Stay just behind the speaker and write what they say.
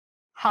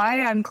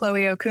Hi, I'm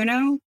Chloe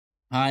Okuno.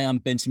 Hi, I'm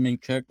Benjamin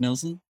Kirk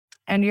Nielsen.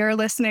 And you're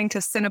listening to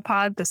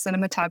Cinepod, the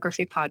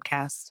cinematography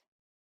podcast.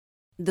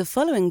 The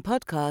following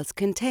podcast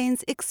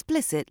contains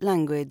explicit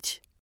language.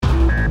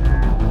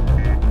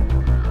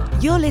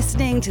 You're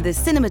listening to the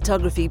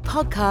Cinematography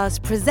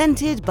Podcast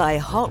presented by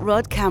Hot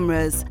Rod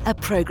Cameras, a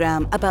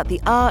program about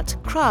the art,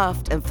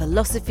 craft, and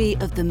philosophy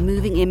of the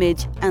moving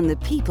image and the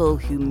people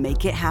who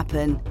make it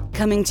happen.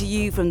 Coming to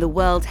you from the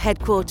world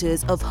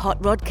headquarters of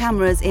Hot Rod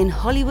Cameras in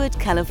Hollywood,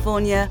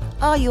 California,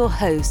 are your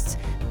hosts,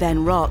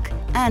 Ben Rock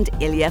and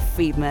Ilya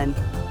Friedman.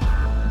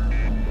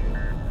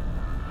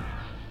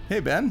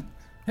 Hey, Ben.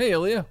 Hey,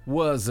 Ilya.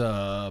 What's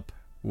up?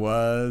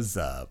 What's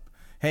up?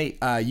 Hey,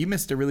 you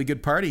missed a really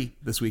good party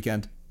this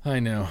weekend. I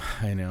know.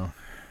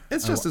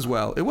 It's just as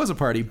well. It was a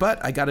party,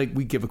 but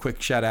we give a quick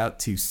shout out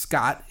to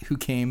Scott, who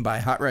came by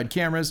Hot Rod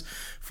Cameras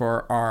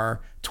for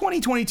our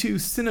 2022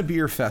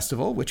 Cinebeer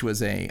Festival, which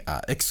was a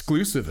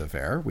exclusive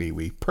affair.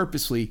 We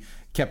purposely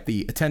kept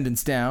the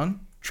attendance down,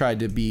 tried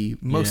to be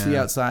mostly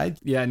outside.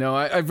 Yeah, no,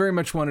 I very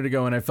much wanted to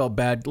go, and I felt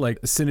bad. Like,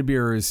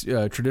 Cinebeer is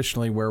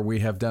traditionally where we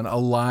have done a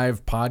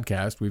live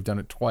podcast. We've done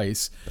it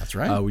twice. That's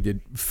right. We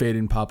did Fade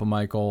and Papa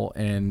Michael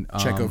and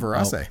Checo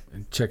Varese.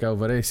 Checo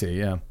Varese,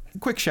 yeah.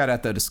 Quick shout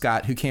out, though, to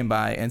Scott, who came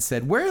by and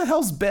said, "Where the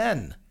hell's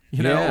Ben?"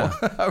 You know,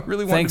 I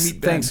really wanted to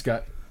meet Ben. Thanks,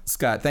 Scott.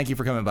 Scott, thank you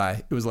for coming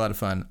by. It was a lot of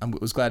fun. I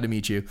was glad to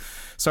meet you.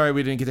 Sorry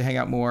we didn't get to hang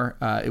out more.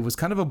 It was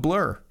kind of a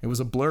blur. It was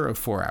a blur of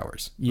 4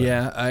 hours. But.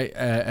 Yeah, I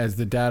as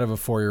the dad of a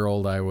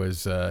 4-year-old, I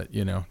was,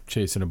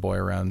 chasing a boy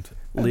around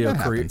Leo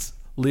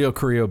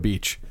Carrillo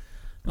Beach.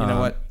 You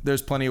know what?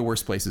 There's plenty of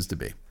worse places to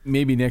be.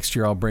 Maybe next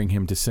year I'll bring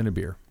him to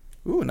Cinebeer.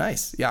 Ooh,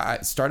 nice. Yeah,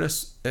 start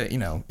us,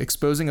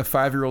 exposing a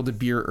 5-year-old to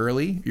beer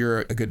early. You're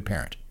a good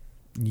parent.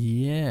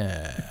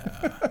 Yeah.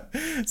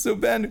 So,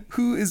 Ben,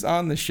 who is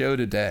on the show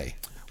today?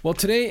 Well,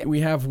 today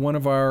we have one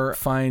of our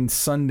fine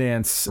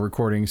Sundance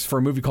recordings for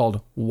a movie called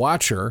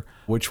Watcher,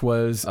 which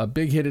was a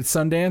big hit at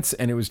Sundance,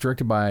 and it was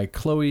directed by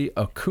Chloe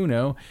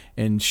Okuno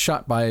and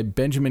shot by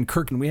Benjamin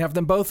Kirk, and we have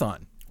them both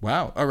on.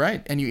 Wow. All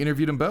right. And you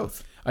interviewed them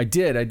both. I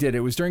did. It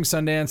was during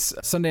Sundance.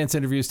 Sundance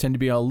interviews tend to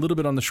be a little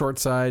bit on the short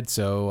side,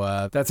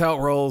 so that's how it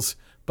rolls.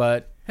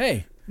 But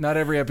hey, not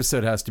every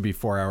episode has to be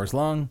 4 hours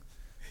long.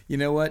 You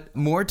know what?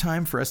 More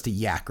time for us to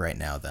yak right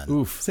now, then.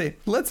 Oof. Say,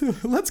 let's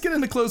get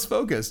into close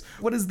focus.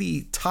 What is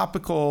the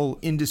topical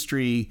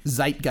industry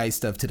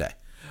zeitgeist of today?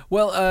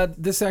 Well,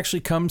 this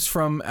actually comes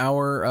from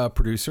our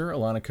producer,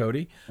 Alana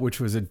Cody, which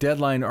was a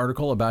Deadline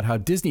article about how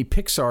Disney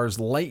Pixar's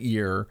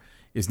Lightyear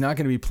is not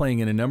going to be playing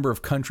in a number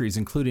of countries,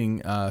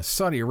 including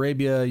Saudi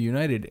Arabia,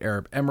 United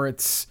Arab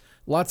Emirates,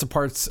 lots of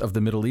parts of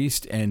the Middle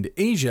East and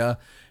Asia.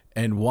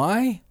 And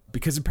why?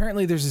 Because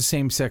apparently there's a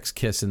same-sex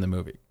kiss in the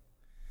movie.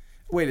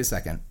 Wait a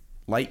second.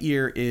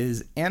 Lightyear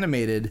is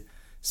animated,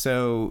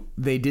 so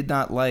they did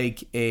not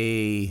like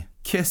a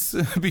kiss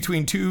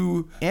between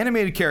two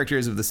animated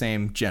characters of the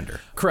same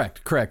gender.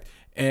 Correct.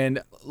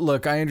 And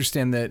look, I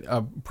understand that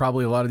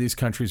probably a lot of these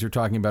countries you're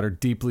talking about are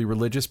deeply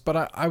religious,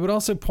 but I would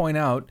also point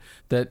out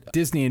that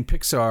Disney and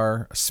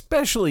Pixar,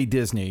 especially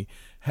Disney,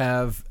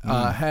 have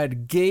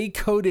had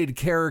gay-coded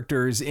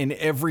characters in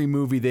every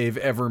movie they've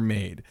ever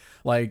made.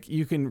 Like,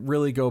 you can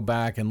really go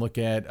back and look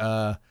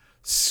at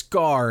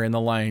Scar in The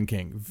Lion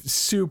King,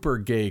 super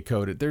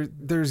gay-coded.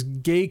 There's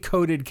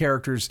gay-coded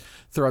characters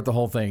throughout the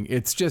whole thing.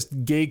 It's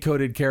just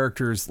gay-coded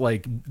characters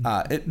like...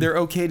 they're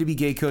okay to be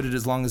gay-coded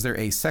as long as they're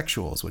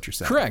asexual, is what you're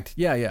saying. Correct,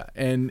 yeah.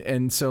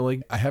 And so,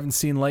 like, I haven't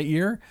seen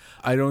Lightyear.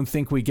 I don't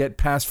think we get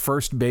past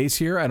first base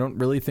here. I don't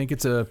really think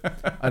it's a...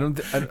 I don't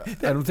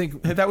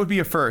think... That would be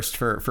a first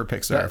for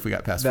Pixar if we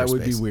got past first base. That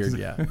would be weird,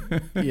 yeah.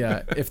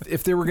 Yeah,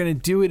 if they were going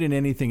to do it in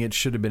anything, it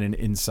should have been an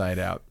Inside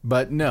Out.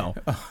 But no.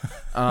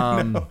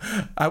 No.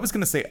 I was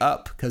going to say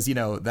Up, because,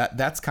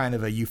 that's kind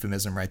of a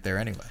euphemism right there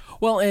anyway.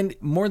 Well, and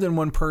more than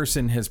one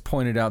person has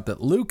pointed out that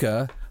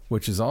Luca,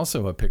 which is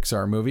also a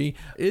Pixar movie,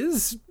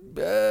 is,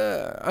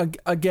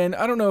 again,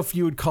 I don't know if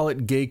you would call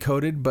it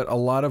gay-coded, but a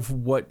lot of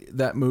what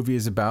that movie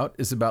is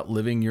about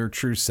living your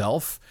true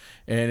self,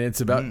 and it's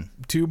about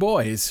two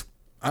boys.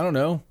 I don't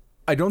know.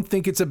 I don't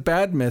think it's a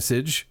bad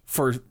message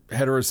for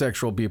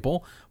heterosexual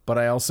people, but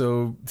I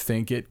also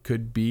think it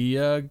could be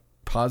a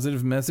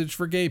positive message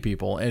for gay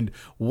people. And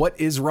what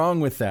is wrong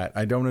with that?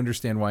 I don't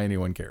understand why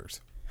anyone cares.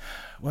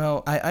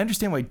 Well, I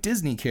understand why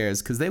Disney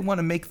cares, because they want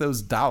to make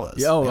those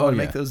dollars. They want to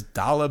make those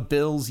dollar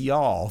bills,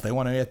 y'all. They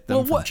want to get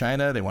them from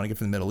China. They want to get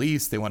from the Middle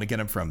East. They want to get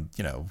them from,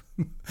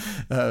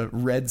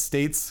 red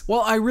states.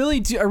 Well, I really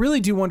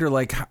do wonder,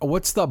 like,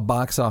 what's the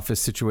box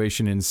office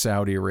situation in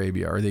Saudi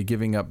Arabia? Are they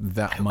giving up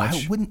that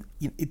much?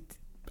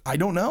 I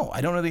don't know.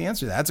 I don't know the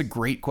answer to that. That's a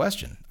great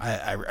question.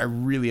 I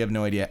really have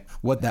no idea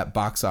what that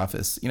box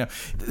office,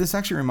 this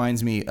actually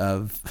reminds me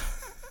of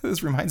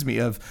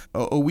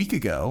a week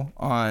ago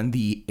on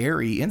the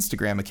Aerie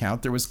Instagram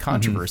account. There was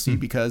controversy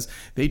because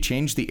they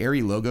changed the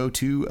Aerie logo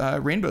to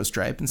rainbow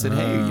stripe and said,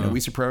 hey, we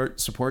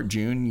support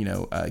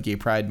June, Gay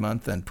Pride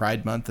Month and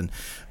Pride Month. And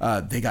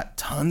they got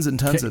tons and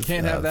tons of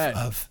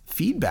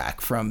feedback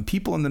from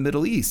people in the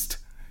Middle East.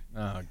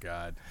 Oh,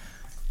 God.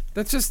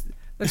 That's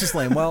That's just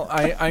lame. Well,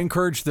 I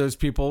encourage those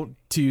people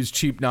to use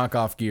cheap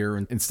knockoff gear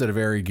instead of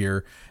Airy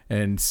gear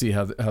and see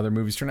how their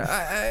movies turn out.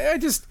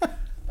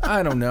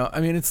 I don't know.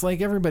 I mean, it's like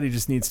everybody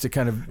just needs to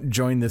kind of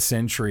join the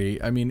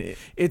century. I mean,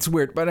 it's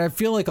weird, but I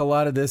feel like a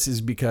lot of this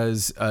is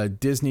because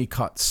Disney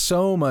caught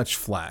so much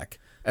flack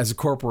as a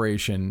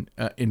corporation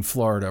in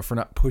Florida for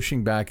not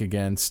pushing back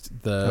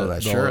against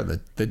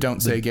the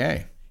don't say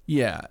gay.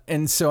 Yeah.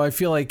 And so I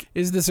feel like,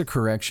 is this a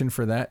correction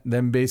for that?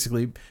 Then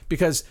basically,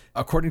 because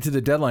according to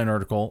the Deadline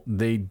article,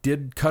 they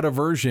did cut a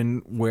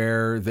version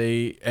where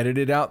they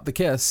edited out the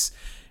kiss.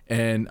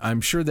 And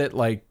I'm sure that,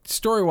 like,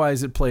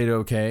 story-wise, it played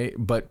okay,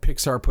 but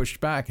Pixar pushed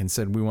back and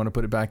said, we want to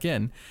put it back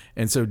in.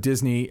 And so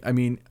Disney, I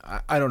mean,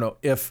 I don't know,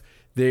 if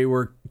they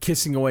were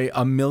kissing away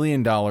 $1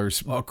 million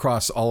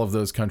across all of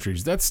those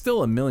countries, that's still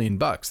 $1 million.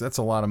 That's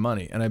a lot of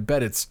money. And I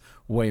bet it's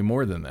way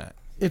more than that.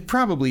 It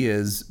probably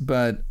is,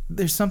 but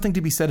there's something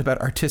to be said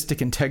about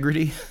artistic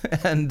integrity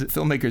and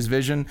filmmaker's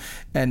vision.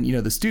 And, you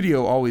know, the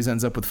studio always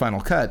ends up with final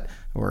cut,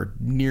 or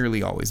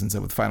nearly always ends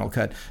up with final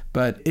cut.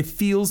 But it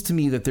feels to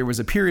me that there was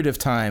a period of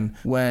time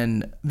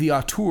when the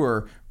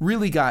auteur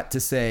really got to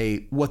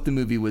say what the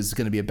movie was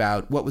going to be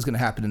about, what was going to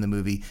happen in the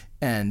movie,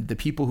 and the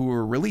people who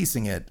were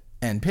releasing it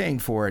and paying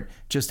for it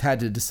just had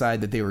to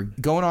decide that they were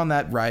going on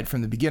that ride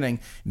from the beginning.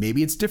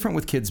 Maybe it's different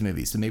with kids'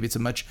 movies, so maybe it's a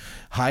much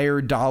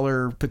higher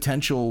dollar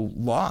potential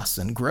loss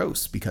and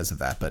gross because of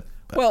that. But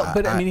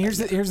I mean, here's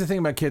the thing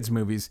about kids'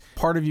 movies.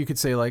 Part of you could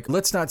say, like,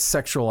 let's not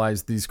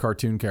sexualize these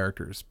cartoon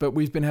characters, but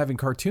we've been having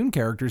cartoon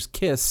characters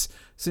kiss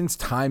since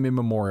time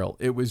immemorial.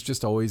 It was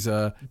just always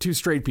two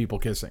straight people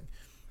kissing.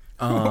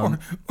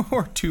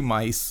 Or two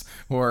mice,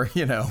 or,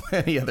 you know,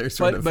 any other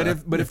sort of.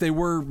 But if they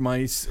were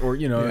mice, or,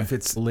 you know, if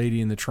it's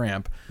Lady and the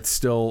Tramp, it's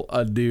still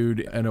a dude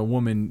and a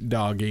woman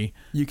doggy.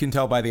 You can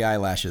tell by the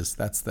eyelashes.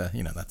 That's the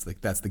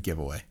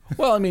giveaway.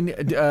 Well, I mean,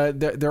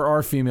 there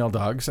are female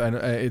dogs.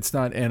 It's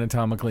not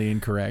anatomically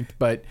incorrect,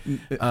 but.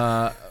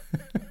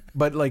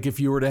 But like if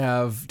you were to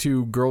have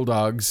two girl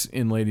dogs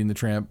in Lady and the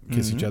Tramp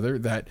kiss each other,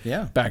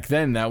 back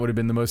then that would have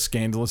been the most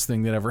scandalous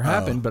thing that ever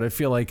happened. Oh. But I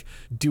feel like,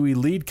 do we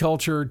lead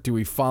culture? Do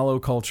we follow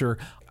culture?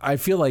 I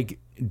feel like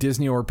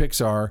Disney or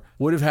Pixar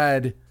would have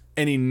had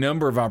any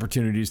number of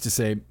opportunities to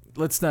say,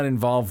 let's not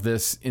involve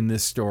this in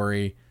this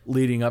story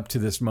leading up to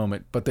this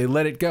moment. But they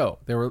let it go.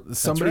 There were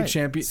somebody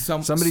championed.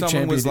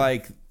 Someone was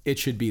like, it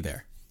should be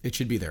there. It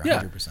should be there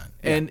 100%. Yeah.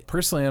 And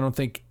personally, I don't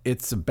think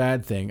it's a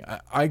bad thing.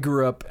 I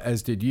grew up,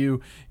 as did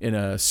you, in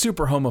a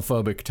super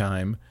homophobic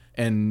time,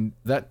 and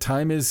that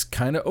time is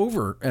kind of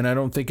over, and I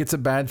don't think it's a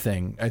bad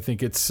thing. I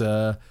think it's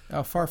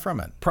far from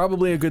it.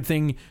 Probably a good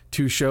thing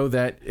to show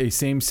that a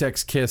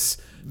same-sex kiss,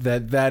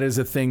 that is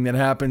a thing that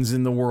happens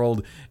in the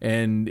world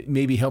and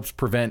maybe helps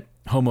prevent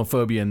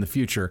homophobia in the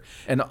future.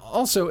 And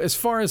also, as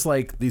far as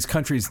like these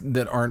countries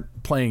that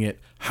aren't playing it,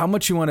 how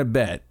much you want to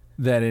bet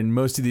that in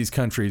most of these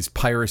countries,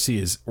 piracy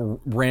is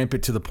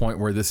rampant to the point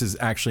where this is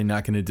actually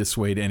not going to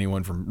dissuade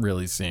anyone from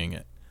really seeing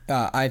it?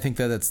 I think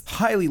that it's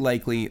highly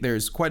likely.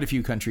 There's quite a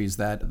few countries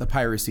that the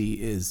piracy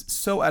is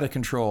so out of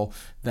control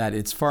that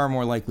it's far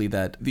more likely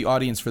that the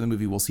audience for the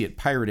movie will see it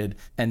pirated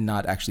and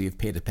not actually have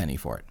paid a penny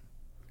for it.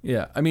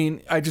 Yeah, I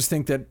mean, I just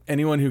think that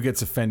anyone who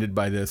gets offended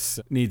by this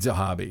needs a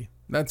hobby.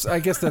 I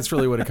guess that's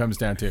really what it comes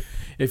down to.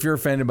 If you're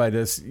offended by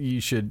this,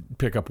 you should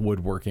pick up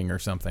woodworking or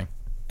something.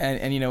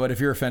 And you know what?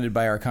 If you're offended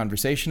by our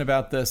conversation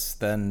about this,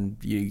 then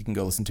you can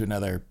go listen to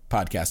another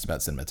podcast about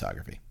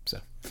cinematography. So,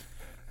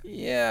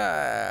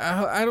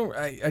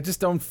 yeah, I just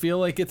don't feel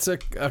like it's a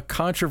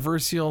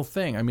controversial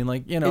thing. I mean,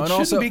 like, you know, it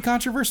shouldn't be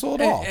controversial at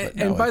all.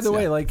 And by the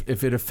way, like,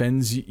 if it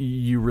offends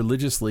you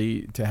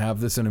religiously to have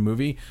this in a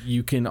movie,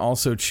 you can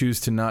also choose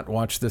to not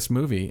watch this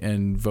movie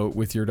and vote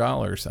with your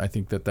dollars. I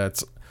think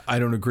that's. I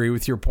don't agree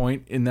with your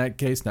point in that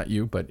case, not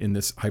you, but in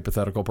this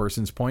hypothetical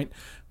person's point.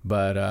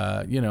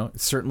 But, you know,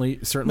 certainly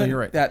you're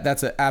right.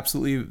 That's an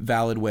absolutely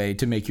valid way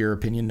to make your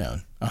opinion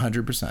known.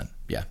 100%.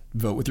 Yeah.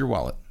 Vote with your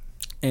wallet.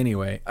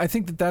 Anyway, I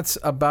think that's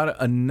about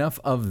enough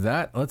of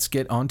that. Let's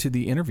get on to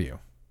the interview.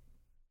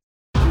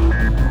 The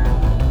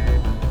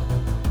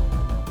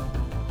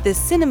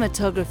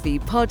Cinematography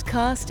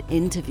Podcast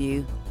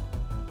Interview.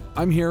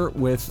 I'm here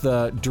with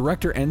the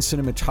director and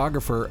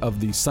cinematographer of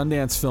the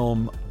Sundance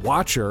film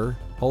Watcher.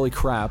 Holy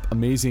crap,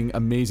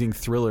 amazing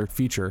thriller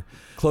feature.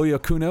 Chloe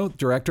Okuno,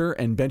 director,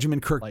 and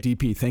Benjamin Kirk,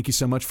 DP. Thank you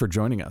so much for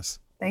joining us.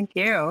 Thank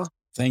you.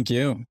 Thank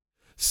you.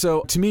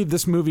 So to me,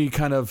 this movie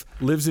kind of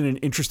lives in an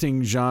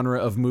interesting genre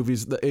of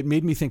movies. It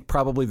made me think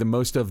probably the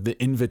most of The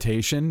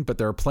Invitation, but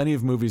there are plenty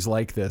of movies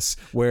like this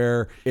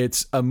where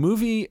it's a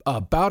movie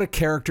about a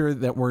character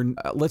that we're,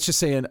 let's just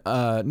say,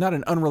 not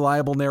an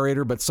unreliable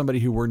narrator, but somebody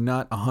who we're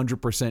not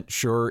 100%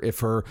 sure if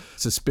her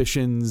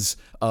suspicions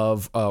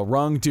of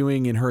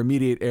wrongdoing in her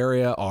immediate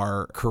area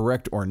are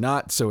correct or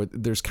not. So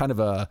there's kind of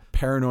a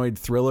paranoid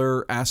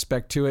thriller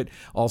aspect to it.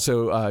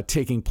 Also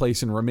taking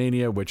place in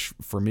Romania, which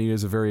for me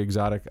is a very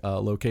exotic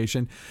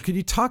location. Could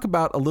you talk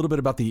about a little bit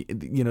about the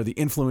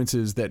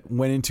influences that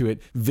went into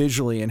it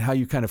visually and how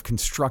you kind of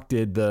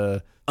constructed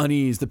the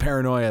unease, the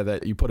paranoia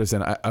that you put us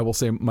in. I will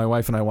say my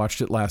wife and I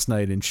watched it last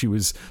night, and she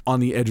was on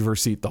the edge of her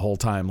seat the whole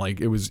time. Like,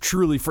 it was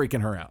truly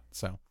freaking her out.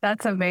 So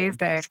That's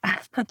amazing.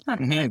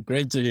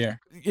 Great to hear.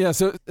 yeah.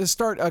 So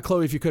start,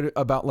 Chloe, if you could,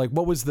 about like,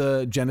 what was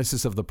the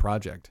genesis of the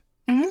project?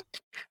 Mhm.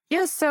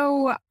 Yeah,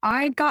 so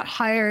I got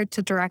hired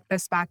to direct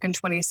this back in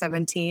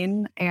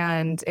 2017,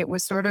 and it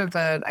was sort of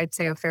I'd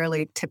say a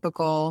fairly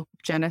typical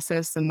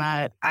genesis in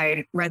that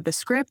I read the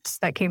script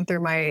that came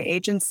through my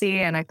agency,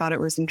 and I thought it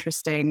was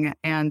interesting,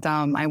 and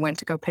I went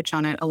to go pitch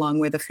on it along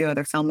with a few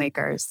other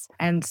filmmakers.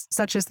 And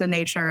such is the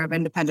nature of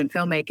independent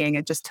filmmaking,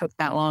 it just took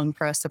that long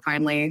for us to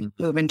finally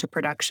move into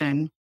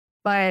production.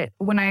 But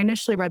when I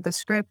initially read the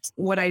script,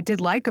 what I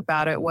did like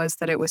about it was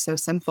that it was so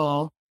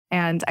simple.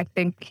 And I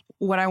think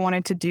what I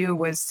wanted to do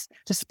was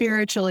to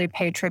spiritually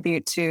pay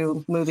tribute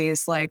to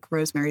movies like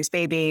Rosemary's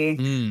Baby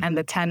and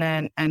The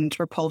Tenant and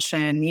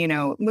Repulsion,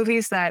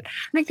 movies that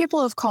I think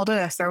people have called it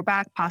a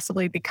throwback,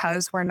 possibly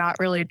because we're not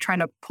really trying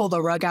to pull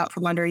the rug out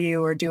from under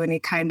you or do any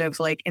kind of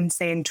like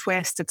insane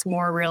twist. It's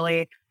more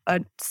really a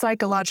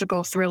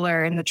psychological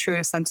thriller in the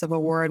truest sense of a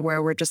word,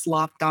 where we're just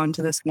locked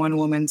onto this one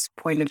woman's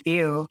point of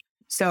view.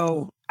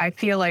 So I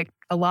feel like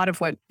a lot of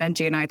what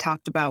Benji and I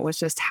talked about was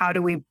just, how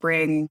do we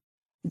bring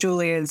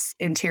Julia's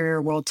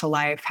interior world to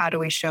life? How do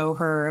we show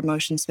her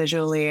emotions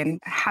visually?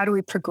 And how do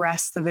we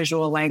progress the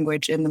visual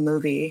language in the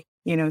movie?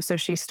 So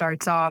she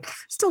starts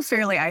off still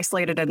fairly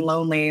isolated and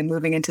lonely,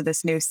 moving into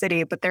this new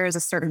city, but there is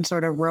a certain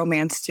sort of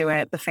romance to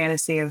it, the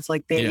fantasy of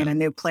like being in a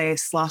new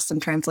place, lost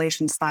in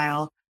translation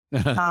style.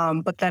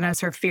 But then as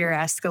her fear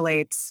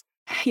escalates,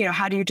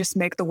 how do you just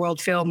make the world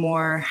feel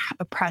more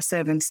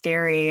oppressive and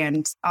scary?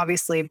 And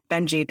obviously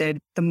Benji did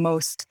the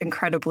most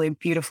incredibly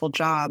beautiful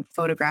job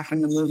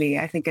photographing the movie.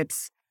 I think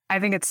it's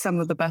some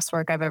of the best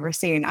work I've ever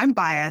seen. I'm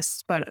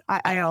biased, but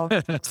I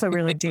also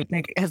really do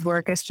think his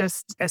work is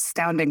just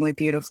astoundingly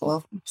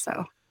beautiful.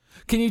 So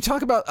Can you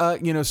talk about,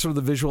 sort of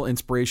the visual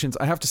inspirations?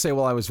 I have to say,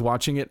 while I was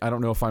watching it, I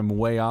don't know if I'm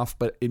way off,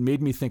 but it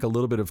made me think a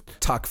little bit of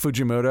Tak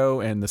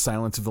Fujimoto and The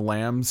Silence of the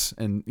Lambs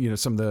and,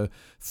 some of the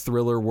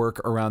thriller work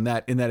around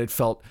that, in that it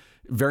felt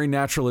very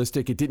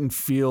naturalistic. It didn't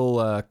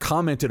feel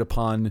commented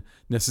upon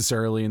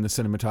necessarily in the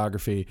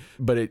cinematography,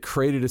 but it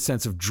created a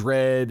sense of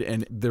dread,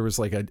 and there was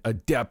like a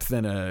depth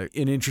and an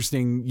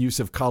interesting use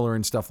of color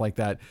and stuff like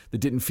that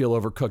didn't feel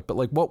overcooked. But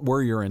like, what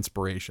were your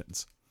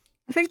inspirations?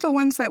 I think the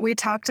ones that we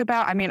talked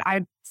about,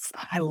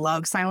 I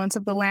love Silence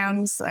of the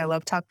Lambs. I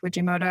love Tak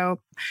Fujimoto.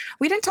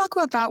 We didn't talk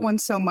about that one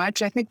so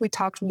much. I think we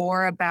talked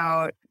more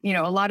about,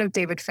 a lot of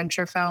David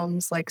Fincher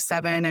films like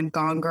Seven and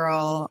Gone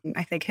Girl.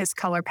 I think his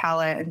color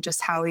palette and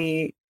just how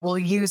he will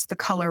use the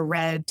color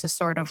red to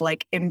sort of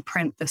like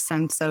imprint the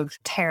sense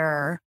of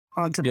terror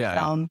onto the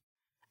film.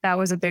 That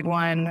was a big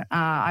one.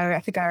 I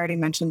think I already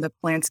mentioned the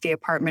Polanski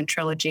apartment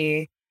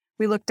trilogy.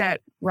 We looked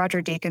at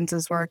Roger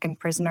Deakins' work in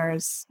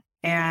Prisoners,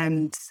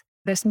 and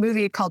this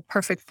movie called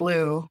Perfect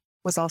Blue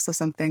was also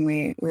something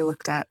we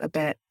looked at a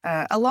bit,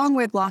 along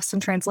with Lost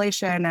in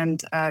Translation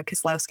and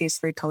Kieslowski's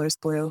Three Colors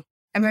Blue.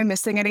 Am I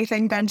missing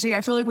anything, Benji?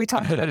 I feel like we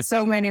talked about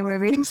so many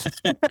movies.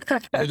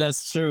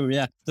 That's true.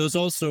 Yeah, there's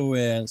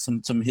also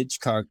some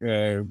Hitchcock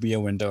Rear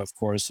Window, of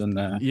course, and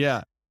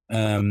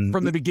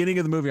from the beginning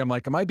of the movie, I'm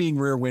like, am I being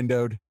rear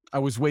windowed? I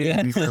was waiting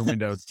to be rear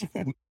windowed.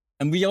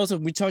 And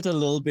we talked a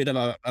little bit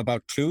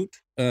about Clute,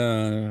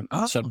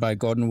 shot by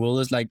Gordon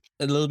Willis, like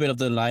a little bit of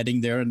the lighting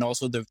there, and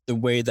also the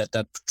way that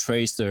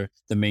portrays the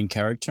main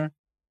character.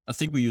 I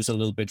think we use a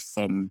little bit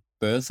from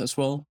Birth as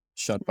well,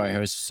 shot by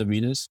Harris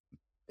Savides.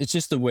 It's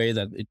just the way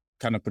that it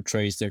kind of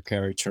portrays their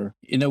character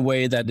in a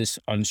way that is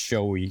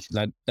unshowy,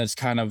 that's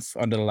kind of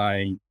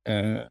underlying,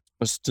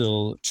 but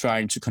still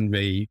trying to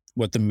convey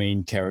what the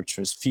main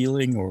character is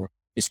feeling or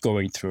is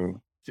going through,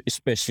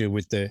 especially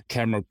with the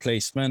camera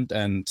placement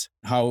and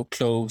how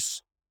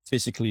close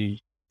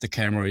physically the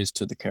camera is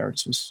to the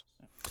characters.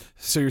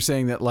 So you're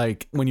saying that,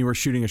 like, when you were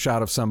shooting a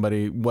shot of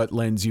somebody, what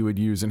lens you would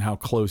use and how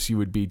close you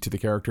would be to the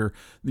character,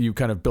 you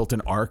kind of built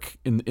an arc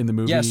in the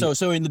movie? Yeah,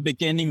 so in the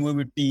beginning, we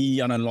would be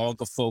on a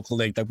longer focal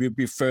length, like we'd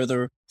be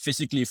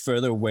physically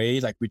further away,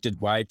 like we did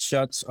wide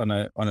shots on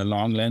a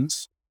long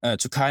lens.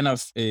 To kind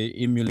of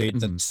emulate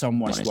that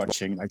someone's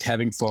watching, like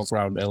having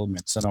foreground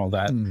elements and all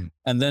that. And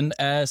then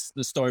as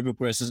the story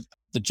progresses,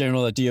 the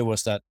general idea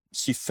was that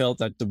she felt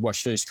that the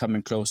watcher is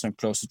coming closer and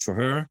closer to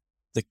her.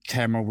 The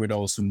camera would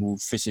also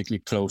move physically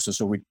closer,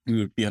 so we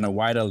would be on a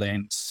wider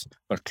lens,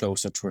 but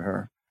closer to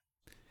her.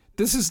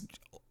 This is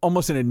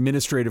almost an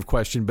administrative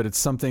question, but it's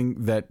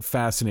something that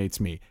fascinates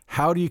me.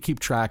 How do you keep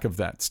track of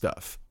that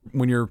stuff?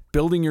 When you're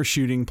building your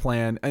shooting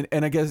plan,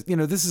 and I guess,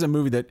 this is a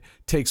movie that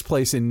takes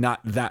place in not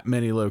that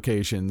many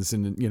locations,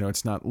 and,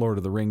 it's not Lord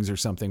of the Rings or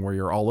something where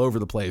you're all over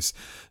the place.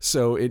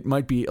 So it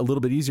might be a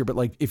little bit easier, but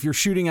like if you're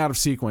shooting out of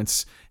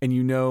sequence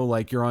and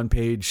like you're on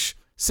page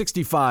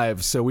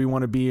 65, so we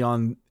want to be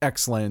on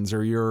X lens,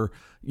 or you're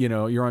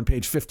on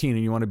page 15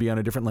 and you want to be on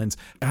a different lens.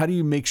 How do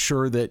you make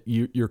sure that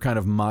you're kind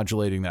of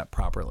modulating that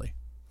properly?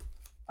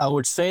 I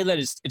would say that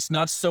it's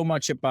not so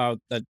much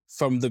about that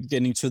from the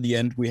beginning to the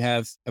end, we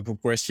have a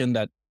progression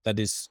that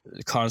is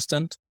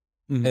constant.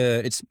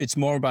 It's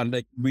more about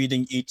like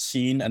reading each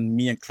scene, and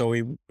me and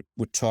Chloe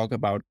would talk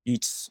about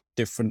each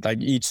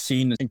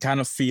scene and kind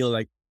of feel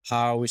like,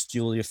 how is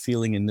Julia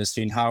feeling in this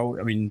scene?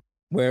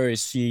 Where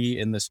is she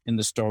in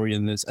the story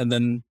in this? And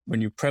then when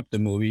you prep the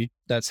movie,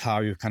 that's how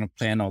you kind of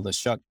plan all the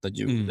shots that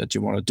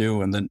you want to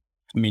do. And then,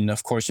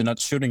 of course, you're not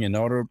shooting in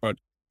order, but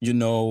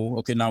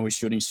okay, now we're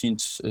shooting scene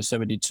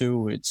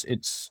 72.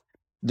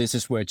 This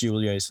is where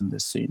Julia is in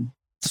this scene.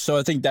 So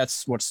I think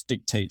that's what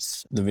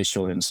dictates the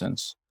visual in a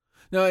sense.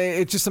 No,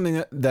 it's just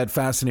something that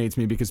fascinates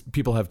me because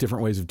people have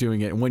different ways of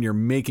doing it. And when you're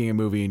making a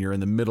movie and you're in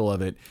the middle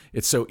of it,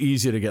 it's so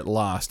easy to get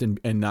lost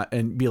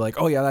and be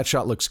like, oh yeah, that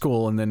shot looks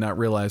cool. And then not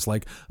realize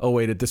like, oh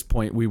wait, at this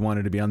point we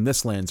wanted to be on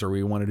this lens, or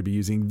we wanted to be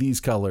using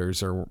these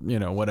colors, or,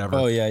 whatever.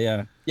 Oh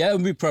yeah. Yeah.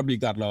 We probably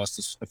got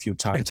lost a few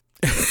times.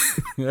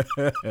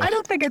 I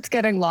don't think it's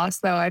getting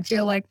lost though. I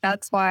feel like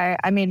that's why,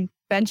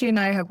 Benji and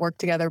I have worked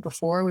together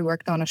before. We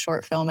worked on a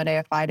short film at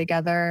AFI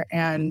together,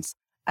 and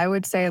I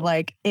would say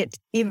like it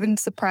even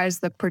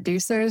surprised the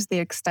producers the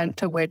extent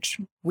to which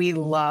we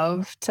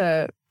love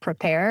to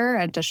prepare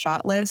and to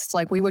shot list.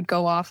 Like we would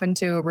go off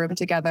into a room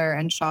together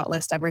and shot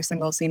list every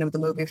single scene of the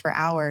movie for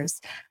hours.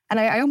 And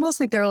I almost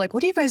think they were like,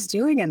 what are you guys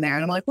doing in there?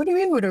 And I'm like, what do you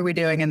mean, what are we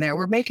doing in there?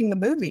 We're making the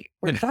movie.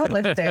 We're shot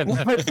listing.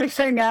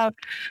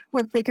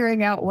 We're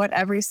figuring out what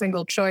every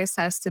single choice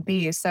has to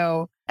be.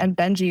 So, and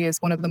Benji is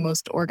one of the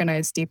most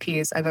organized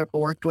DPs I've ever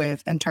worked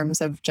with in terms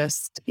of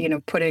just,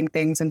 putting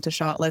things into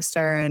shot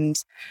lister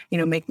and,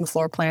 making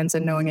floor plans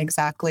and knowing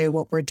exactly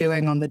what we're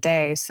doing on the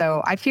day.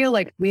 So I feel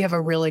like we have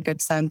a really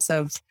good sense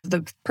of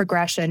the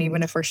progression,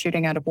 even if we're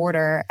shooting out of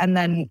order. And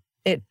then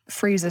it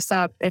frees us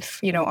up if,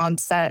 on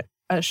set,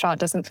 a shot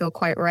doesn't feel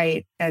quite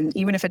right. And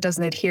even if it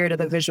doesn't adhere to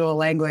the visual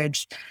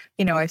language,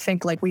 I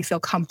think like we feel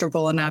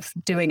comfortable enough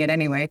doing it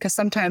anyway, because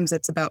sometimes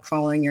it's about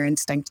following your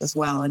instinct as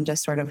well and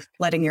just sort of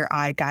letting your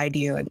eye guide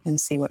you and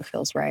see what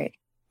feels right.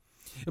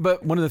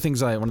 But one of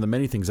the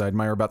many things I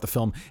admire about the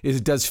film is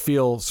it does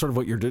feel sort of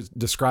what you're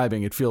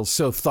describing. It feels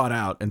so thought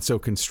out and so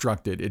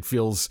constructed. It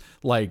feels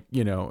like,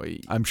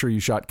 I'm sure you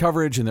shot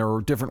coverage and there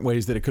were different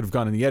ways that it could have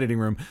gone in the editing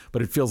room,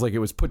 but it feels like it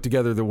was put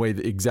together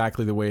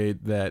exactly the way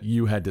that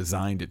you had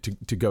designed it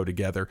to go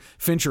together.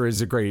 Fincher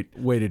is a great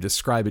way to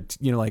describe it.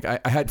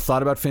 I had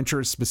thought about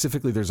Fincher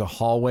specifically. There's a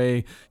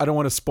hallway. I don't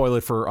want to spoil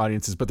it for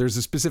audiences, but there's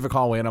a specific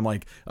hallway and I'm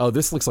like, oh,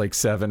 this looks like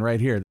Seven right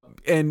here.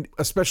 And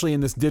especially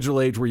in this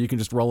digital age where you can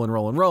just roll,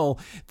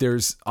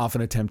 there's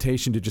often a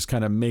temptation to just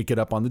kind of make it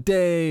up on the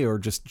day or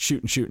just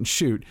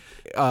shoot.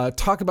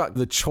 Talk about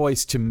the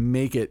choice to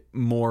make it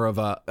more of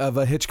a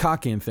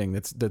Hitchcockian thing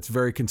that's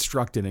very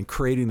constructed and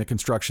creating the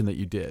construction that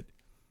you did.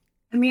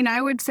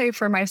 I would say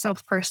for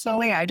myself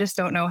personally, I just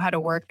don't know how to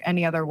work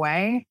any other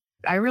way.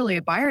 I really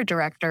admire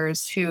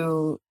directors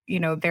who,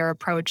 their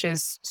approach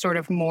is sort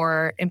of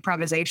more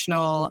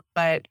improvisational.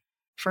 But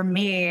for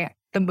me,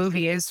 the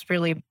movie is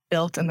really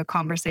built in the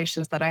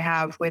conversations that I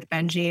have with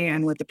Benji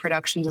and with the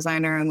production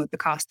designer and with the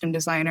costume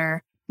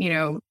designer.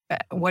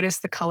 What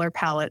is the color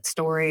palette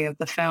story of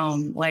the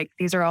film? Like,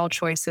 these are all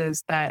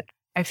choices that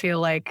I feel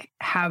like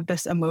have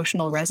this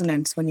emotional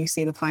resonance when you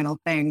see the final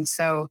thing.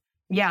 So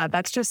yeah,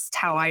 that's just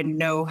how I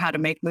know how to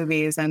make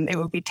movies. And it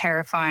would be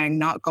terrifying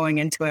not going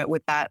into it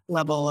with that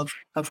level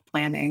of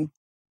planning.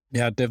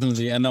 Yeah,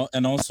 definitely. And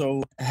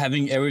also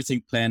having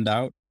everything planned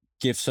out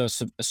gives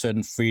us a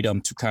certain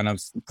freedom to kind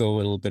of go a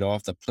little bit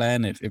off the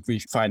plan if we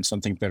find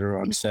something better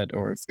on set,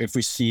 or if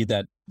we see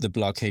that the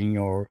blocking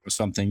or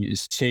something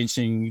is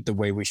changing the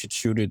way we should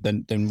shoot it,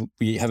 then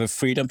we have a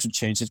freedom to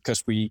change it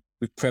because we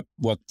prep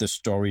what the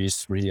story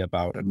is really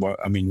about and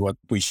what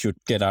we should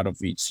get out of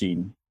each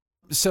scene.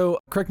 So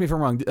correct me if I'm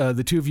wrong,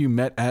 the two of you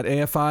met at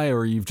AFI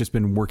or you've just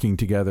been working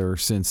together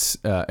since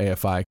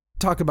AFI?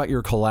 Talk about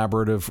your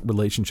collaborative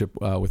relationship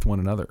with one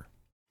another.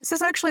 This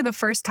is actually the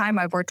first time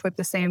I've worked with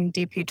the same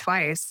DP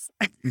twice.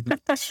 But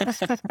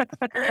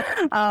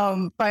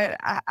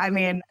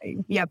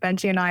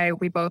Benji and I,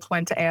 we both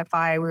went to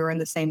AFI. We were in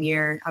the same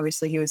year.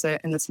 Obviously, he was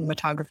in the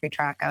cinematography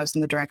track. I was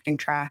in the directing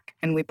track.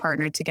 And we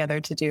partnered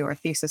together to do our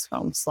thesis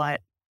film, Slut,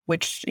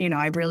 which,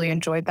 I really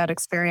enjoyed that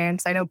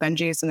experience. I know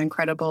Benji is an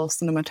incredible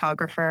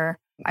cinematographer.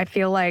 I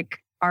feel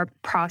like our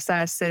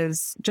process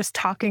is just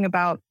talking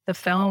about the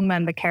film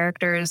and the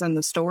characters and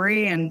the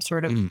story and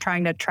sort of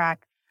trying to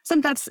track.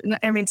 Sometimes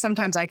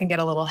I can get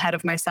a little ahead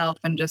of myself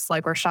and just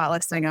like we're shot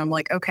listing. I'm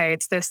like, okay,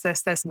 it's this. And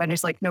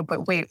Benji's like, no,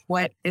 but wait,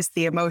 what is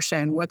the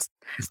emotion? What's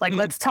like,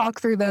 let's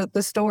talk through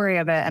the story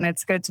of it. And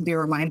it's good to be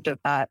reminded of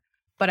that.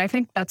 But I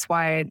think that's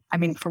why,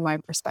 from my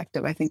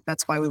perspective, I think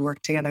that's why we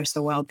work together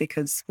so well,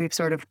 because we've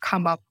sort of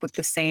come up with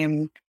the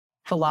same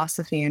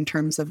philosophy in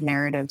terms of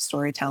narrative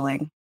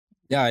storytelling.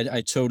 Yeah,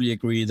 I totally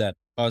agree that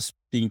us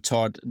being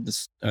taught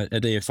this at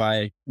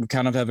AFI, we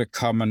kind of have a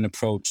common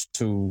approach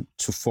to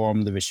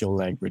form the visual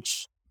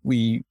language.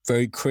 We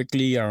very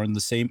quickly are on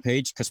the same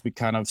page because we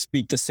kind of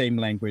speak the same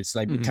language.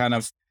 Like we kind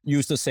of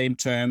use the same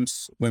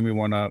terms when we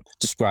want to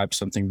describe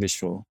something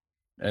visual.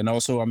 And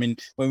also, when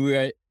we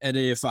were at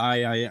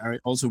AFI, I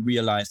also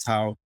realized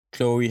how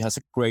Chloe has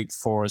a great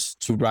force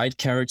to write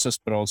characters,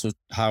 but also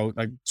how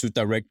to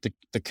direct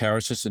the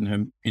characters in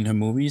her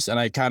movies. And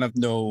I kind of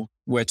know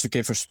where to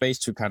give her space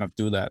to kind of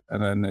do that.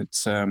 And then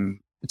it's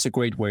a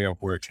great way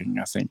of working,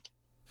 I think.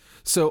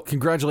 So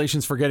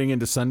congratulations for getting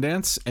into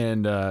Sundance.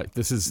 And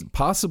this is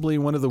possibly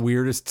one of the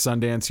weirdest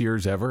Sundance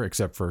years ever,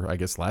 except for, I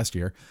guess, last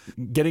year.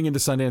 Getting into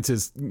Sundance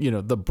is,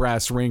 the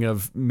brass ring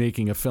of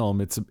making a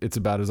film. It's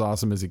about as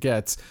awesome as it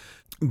gets.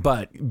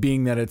 But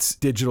being that it's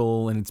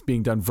digital and it's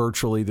being done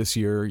virtually this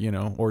year,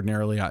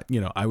 ordinarily,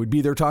 I would be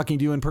there talking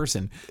to you in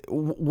person.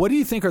 What do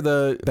you think are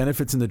the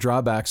benefits and the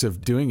drawbacks of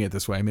doing it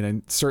this way? I mean,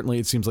 and certainly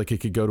it seems like it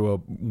could go to a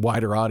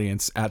wider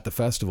audience at the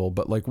festival,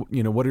 but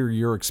what are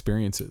your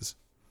experiences?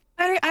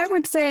 I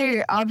would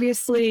say,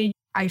 obviously,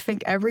 I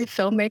think every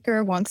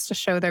filmmaker wants to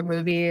show their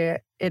movie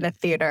in a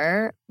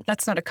theater.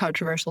 That's not a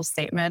controversial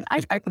statement.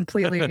 I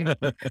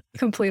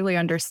completely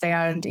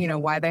understand,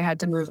 why they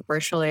had to move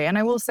virtually. And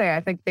I will say,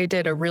 I think they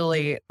did a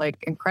really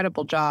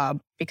incredible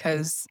job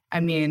because, I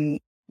mean,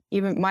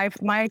 even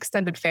my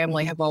extended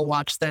family have all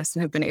watched this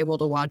and have been able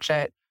to watch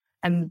it.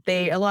 And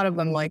a lot of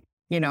them are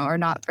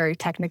not very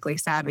technically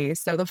savvy.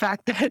 So the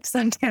fact that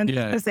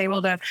Sundance is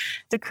able to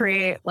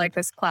create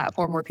this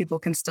platform where people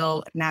can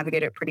still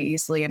navigate it pretty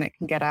easily and it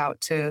can get out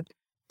to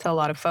a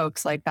lot of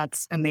folks,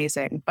 that's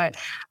amazing. But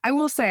I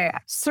will say,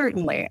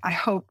 certainly, I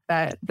hope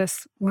that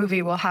this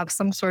movie will have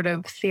some sort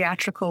of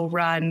theatrical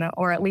run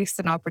or at least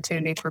an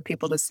opportunity for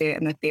people to see it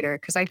in the theater.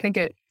 Because I think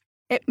it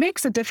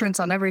makes a difference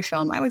on every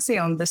film. I would say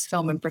on this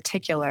film in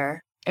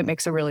particular, it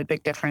makes a really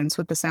big difference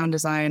with the sound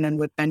design and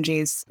with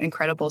Benji's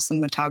incredible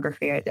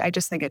cinematography. I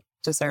just think it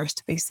deserves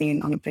to be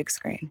seen on a big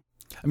screen.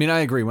 I mean,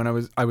 I agree. When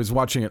I was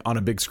watching it on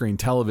a big screen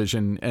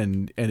television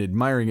and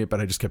admiring it, but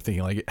I just kept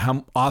thinking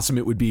how awesome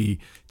it would be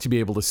to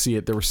be able to see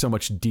it. There was so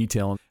much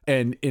detail.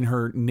 And in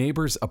her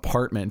neighbor's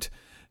apartment,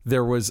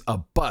 there was a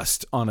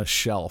bust on a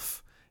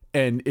shelf.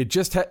 And it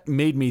just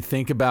made me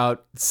think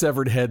about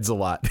severed heads a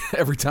lot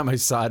every time I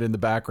saw it in the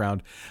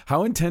background.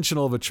 How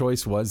intentional of a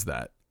choice was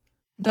that?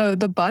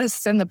 The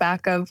bust in the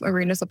back of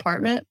Arena's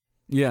apartment.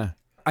 Yeah.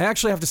 I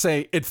actually have to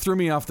say it threw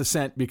me off the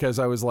scent because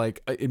I was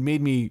it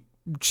made me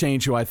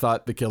change who I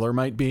thought the killer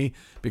might be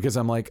because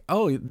I'm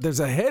oh, there's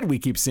a head we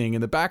keep seeing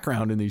in the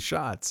background in these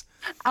shots.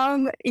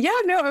 It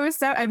was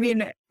so,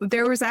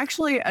 there was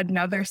actually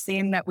another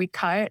scene that we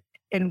cut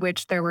in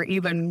which there were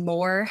even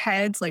more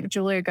heads.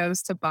 Julia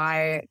goes to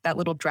buy that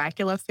little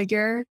Dracula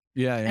figure.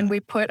 Yeah. And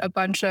we put a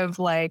bunch of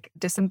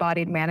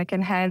disembodied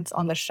mannequin heads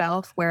on the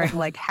shelf wearing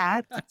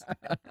hats.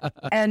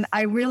 And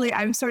I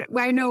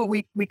know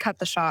we cut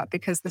the shot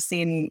because the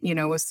scene,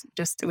 was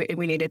just,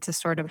 we needed to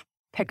sort of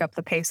pick up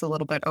the pace a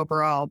little bit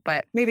overall,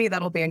 but maybe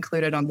that'll be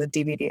included on the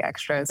DVD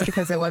extras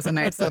because it was a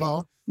nice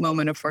little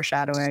moment of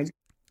foreshadowing.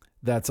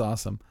 That's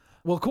awesome.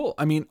 Well, cool.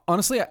 I mean,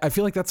 honestly, I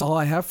feel like that's all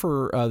I have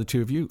for the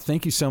two of you.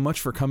 Thank you so much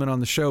for coming on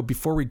the show.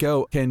 Before we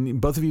go, can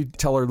both of you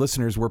tell our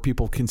listeners where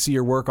people can see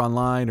your work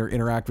online or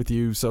interact with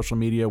you, social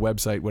media,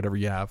 website, whatever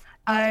you have?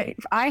 I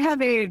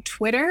have a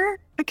Twitter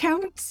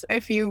account.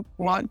 If you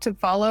want to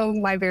follow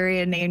my very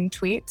inane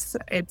tweets,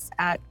 it's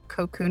at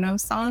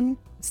Kokuno-san,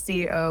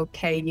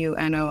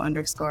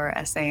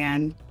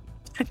 COKUNO_SAN.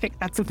 I think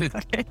that's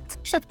about it.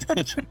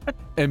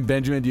 And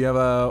Benjamin, do you have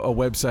a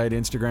website,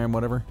 Instagram,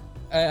 whatever?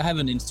 I have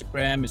an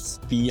Instagram, it's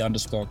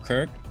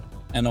b_Kirk.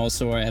 And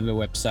also I have a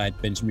website,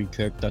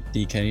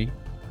 benjaminkirk.dk.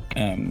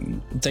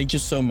 Thank you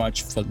so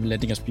much for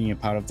letting us be a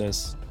part of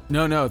this.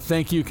 No,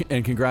 thank you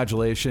and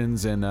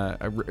congratulations. And I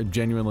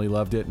genuinely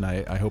loved it. And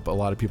I hope a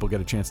lot of people get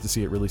a chance to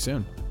see it really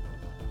soon.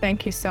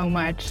 Thank you so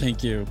much.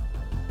 Thank you.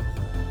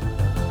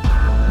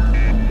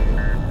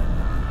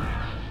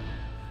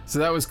 So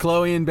that was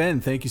Chloe and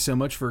Ben. Thank you so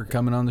much for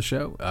coming on the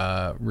show.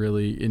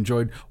 Really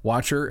enjoyed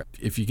Watcher.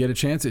 If you get a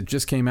chance, it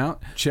just came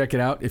out. Check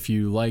it out if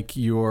you like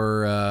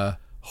your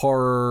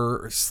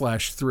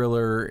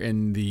horror/thriller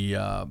in the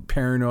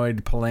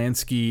paranoid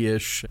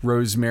Polanski-ish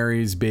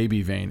Rosemary's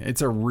Baby vein.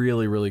 It's a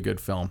really, really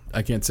good film.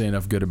 I can't say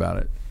enough good about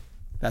it.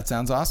 That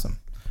sounds awesome.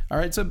 All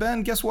right, so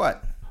Ben, guess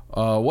what?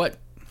 What?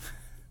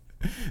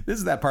 This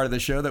is that part of the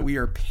show that we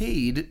are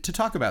paid to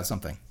talk about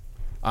something.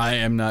 I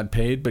am not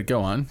paid, but go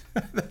on.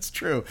 That's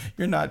true.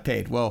 You're not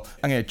paid. Well,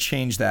 I'm going to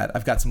change that.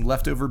 I've got some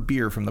leftover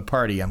beer from the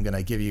party I'm going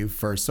to give you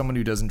for someone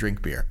who doesn't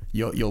drink beer.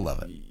 You'll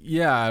love it.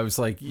 Yeah, I was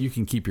like, you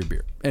can keep your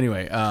beer.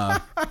 Anyway.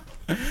 All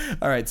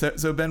right.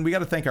 So Ben, we got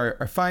to thank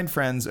our fine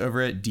friends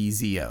over at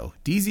DZO.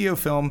 DZO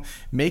Film,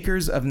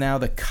 makers of now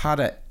the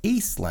Kata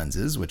Ace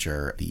lenses, which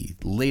are the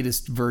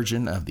latest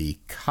version of the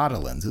Kata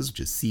lenses,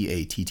 which is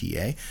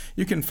CATTA.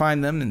 You can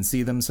find them and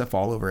see them stuff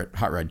all over at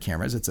Hot Rod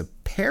Cameras. It's a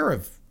pair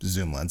of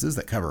zoom lenses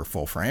that cover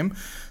full frame,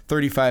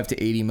 35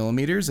 to 80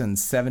 millimeters and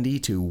 70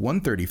 to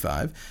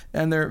 135,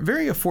 and they're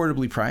very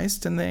affordably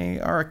priced, and they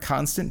are a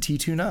constant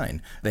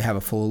T29. They have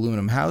a full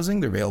aluminum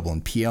housing. They're available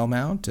in PL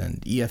mount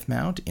and EF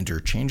mount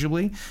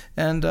interchangeably,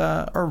 and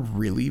are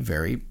really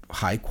very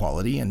high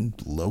quality and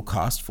low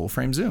cost full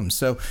frame zooms.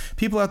 So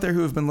people out there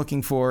who have been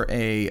looking for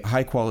a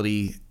high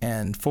quality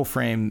and full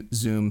frame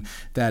zoom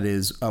that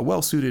is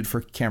well suited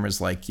for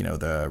cameras like,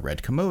 the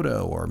Red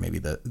Komodo or maybe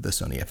the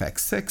Sony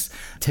FX6,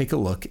 take a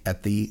look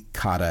at the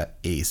Kata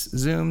Ace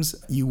zooms.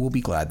 You will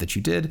be glad that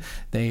you did.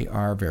 They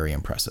are very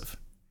impressive.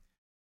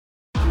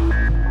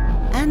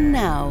 And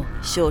now,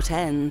 short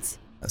ends.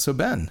 So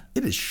Ben,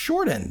 it is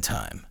short end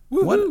time.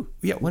 Woo-hoo.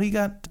 What do you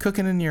got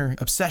cooking in your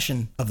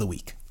obsession of the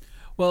week?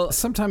 Well,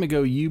 some time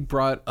ago, you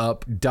brought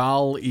up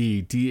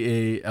DALL-E,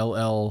 DALL-E,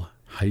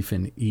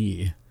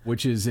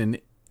 which is an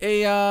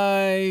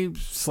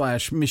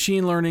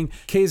AI/machine learning.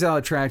 Kei's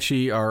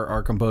Alatrachi,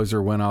 our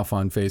composer, went off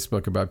on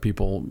Facebook about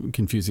people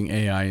confusing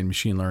AI and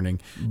machine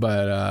learning.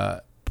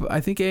 But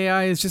I think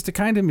AI is just a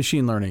kind of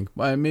machine learning.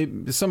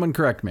 Maybe someone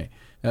correct me.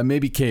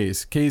 Maybe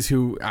Kei's,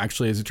 who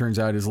actually, as it turns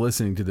out, is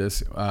listening to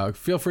this.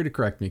 Feel free to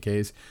correct me,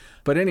 Kei's.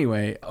 But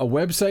anyway, a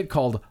website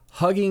called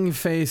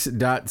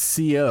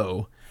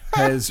huggingface.co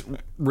has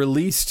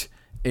released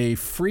a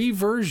free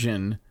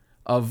version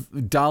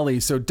of DALL-E.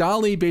 So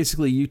DALL-E,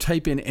 basically, you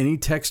type in any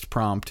text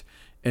prompt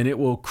and it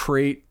will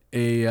create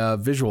a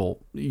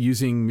visual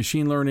using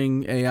machine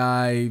learning,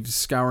 AI,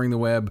 scouring the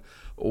web,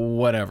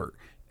 whatever.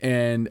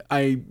 And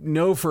I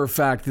know for a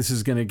fact this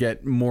is going to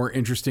get more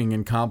interesting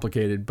and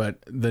complicated, but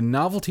the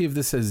novelty of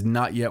this has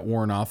not yet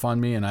worn off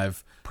on me, and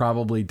I've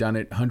probably done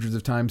it hundreds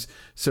of times.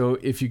 So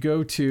if you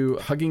go to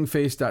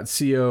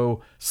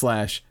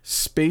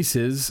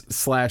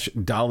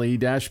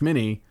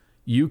huggingface.co/spaces/DALL-E-mini,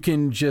 you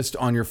can just,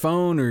 on your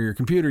phone or your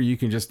computer, you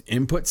can just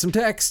input some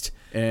text,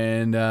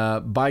 and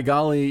by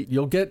golly,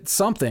 you'll get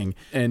something.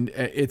 And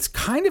it's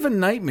kind of a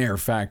nightmare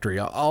factory.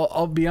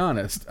 I'll be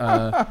honest.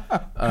 Like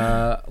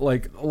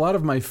a lot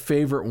of my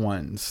favorite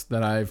ones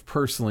that I've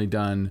personally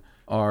done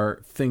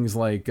are things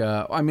like,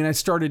 I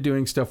started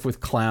doing stuff with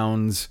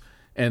clowns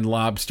and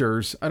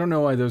lobsters. I don't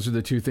know why those are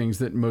the two things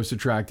that most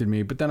attracted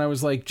me, but then I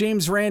was like,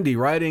 James Randi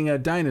riding a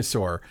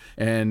dinosaur,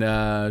 and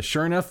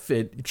sure enough,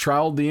 it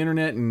trawled the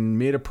internet and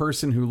made a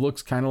person who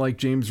looks kind of like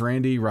James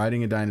Randi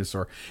riding a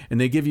dinosaur, and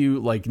they give you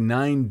like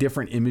 9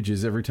 different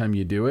images every time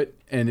you do it,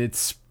 and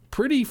it's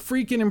pretty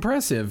freaking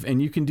impressive.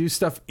 And you can do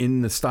stuff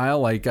in the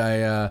style, like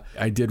I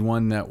did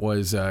one that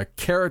was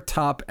Carrot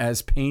Top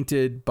as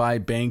painted by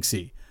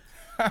Banksy.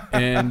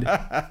 And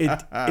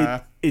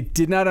it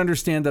did not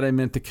understand that I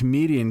meant the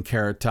comedian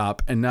Carrot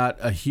Top and not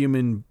a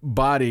human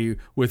body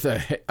with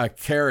a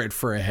carrot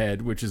for a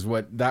head, which is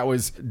what that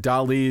was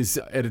DALL-E's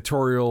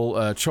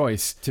editorial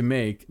choice to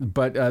make.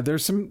 But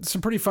there's some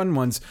pretty fun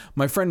ones.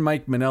 My friend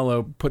Mike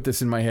Manello put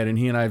this in my head, and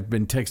he and I have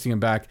been texting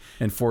him back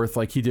and forth.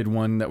 Like, he did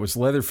one that was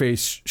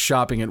Leatherface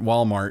shopping at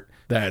Walmart.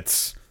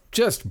 That's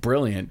just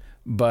brilliant.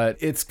 But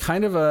it's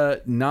kind of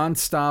a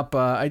nonstop.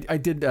 I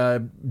did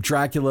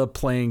Dracula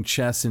playing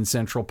chess in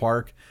Central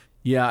Park.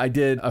 Yeah, I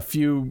did a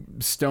few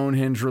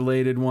Stonehenge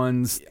related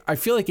ones. I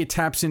feel like it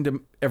taps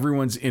into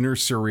everyone's inner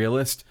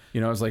surrealist.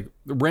 I was like,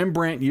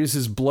 Rembrandt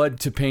uses blood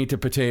to paint a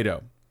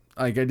potato.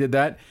 Like, I did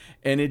that,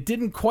 and it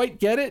didn't quite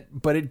get it,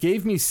 but it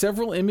gave me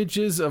several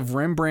images of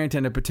Rembrandt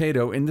and a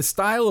potato in the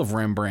style of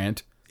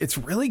Rembrandt. It's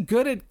really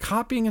good at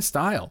copying a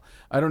style.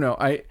 I don't know.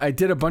 I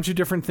did a bunch of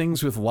different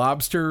things with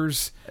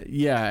lobsters.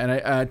 Yeah,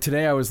 and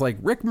today I was like,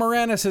 Rick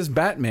Moranis as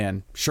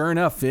Batman. Sure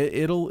enough,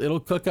 it'll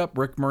cook up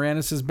Rick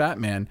Moranis as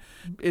Batman.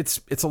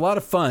 It's a lot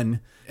of fun,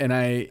 and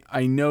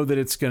I know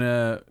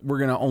that we're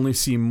gonna only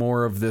see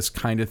more of this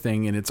kind of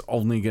thing, and it's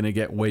only gonna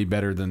get way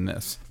better than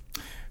this.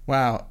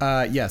 Wow.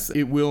 Yes,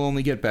 it will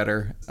only get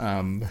better.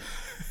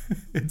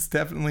 It's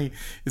definitely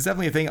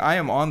a thing. I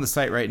am on the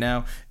site right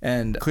now,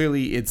 and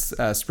clearly it's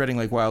spreading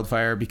like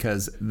wildfire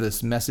because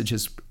this message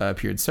has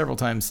appeared several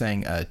times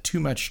saying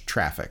too much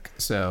traffic.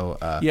 So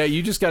yeah,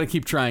 you just got to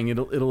keep trying.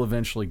 It'll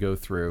eventually go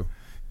through.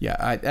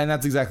 Yeah, and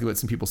that's exactly what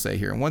some people say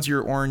here. And once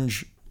your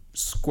orange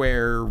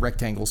square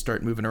rectangles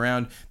start moving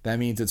around, that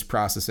means it's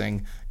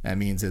processing. That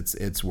means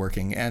it's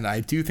working. And I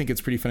do think it's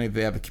pretty funny that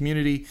they have a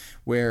community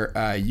where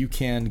you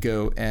can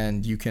go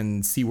and you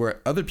can see where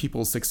other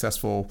people's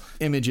successful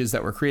images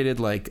that were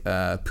created, like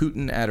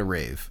Putin at a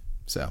rave.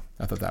 So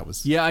I thought that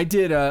was... Yeah, I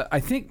did.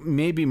 I think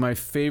maybe my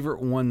favorite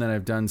one that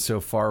I've done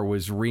so far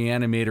was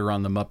Reanimator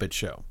on The Muppet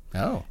Show.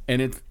 Oh. And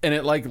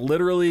it like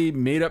literally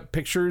made up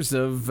pictures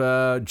of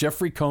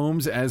Jeffrey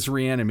Combs as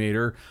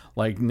Reanimator,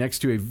 like next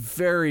to a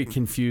very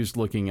confused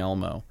looking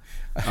Elmo.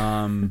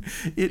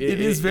 It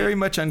is very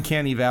much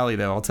Uncanny Valley,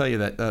 though. I'll tell you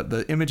that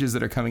the images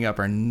that are coming up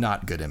are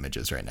not good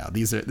images right now.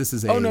 This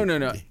is a... Oh,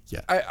 no.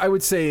 Yeah. I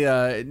would say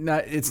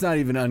it's not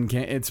even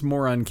uncanny. It's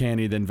more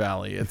uncanny than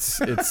Valley. It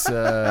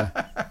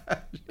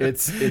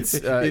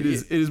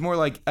is more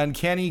like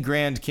Uncanny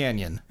Grand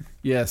Canyon.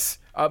 Yes.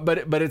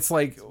 But it's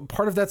like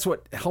part of that's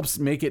what helps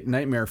make it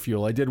nightmare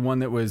fuel. I did one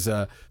that was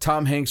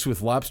Tom Hanks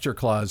with lobster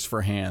claws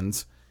for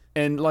hands.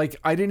 And like,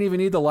 I didn't even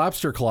need the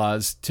lobster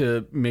claws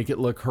to make it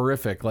look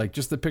horrific. Like,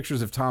 just the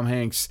pictures of Tom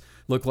Hanks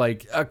look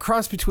like a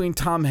cross between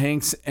Tom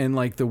Hanks and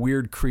like the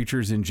weird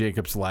creatures in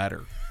Jacob's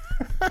Ladder.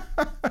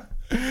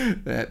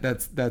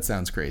 That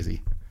sounds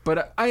crazy.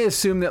 But I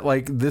assume that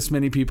like this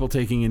many people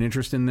taking an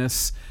interest in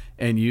this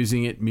and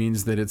using it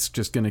means that it's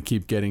just going to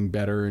keep getting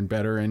better and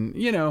better. And,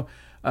 you know,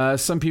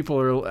 some people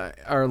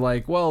are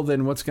like, well,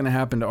 then what's going to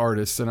happen to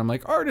artists? And I'm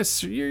like,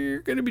 artists, you're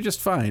going to be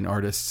just fine,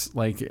 artists.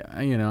 Like,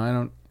 you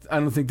know, I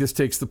don't think this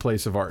takes the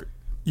place of art.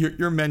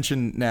 Your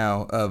mention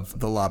now of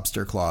the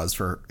lobster claws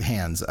for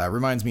hands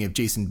reminds me of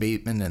Jason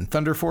Bateman in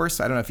Thunder Force.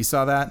 I don't know if you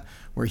saw that,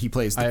 where he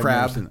plays the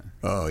crab. Never seen that.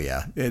 Oh,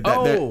 yeah.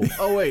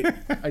 Oh, wait.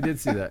 I did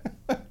see that.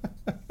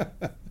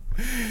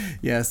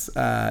 Yes,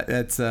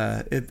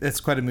 it's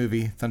quite a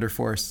movie, Thunder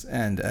Force,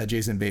 and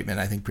Jason Bateman,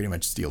 I think, pretty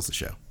much steals the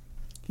show.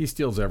 He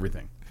steals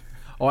everything.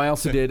 Oh, I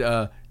also did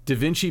a Da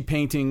Vinci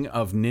painting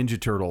of Ninja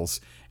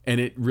Turtles, and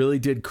it really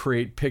did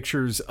create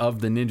pictures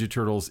of the Ninja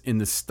Turtles in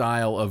the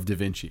style of Da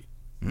Vinci.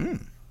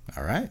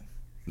 All right.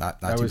 Not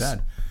too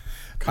bad.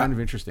 Kind of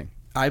interesting.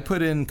 I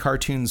put in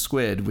cartoon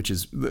squid, which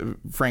is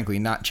frankly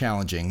not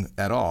challenging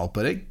at all,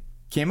 but it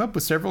came up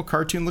with several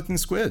cartoon-looking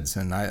squids,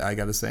 and I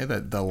got to say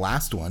that the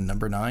last one,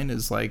 number 9,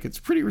 is like, it's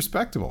pretty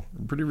respectable.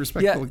 Pretty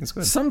respectable looking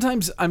squid.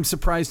 Sometimes I'm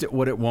surprised at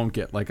what it won't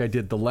get. Like I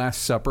did The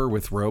Last Supper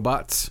with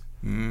robots,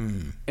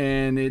 and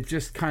it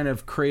just kind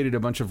of created a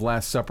bunch of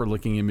Last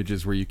Supper-looking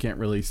images where you can't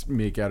really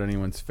make out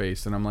anyone's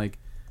face, and I'm like,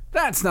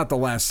 that's not The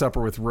Last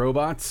Supper with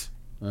robots.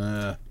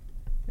 I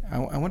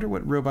wonder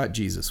what robot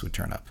Jesus would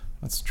turn up.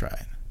 Let's try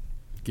it.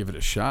 Give it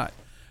a shot.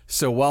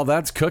 So while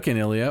that's cooking,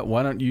 Ilya,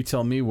 why don't you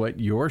tell me what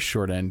your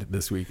short end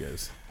this week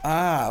is?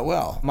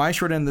 Well, my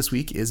short end this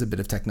week is a bit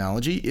of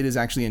technology. It is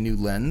actually a new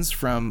lens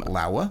from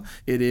Laowa.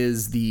 It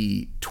is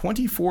the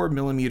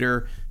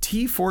 24mm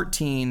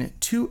T14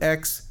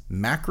 2X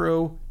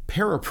macro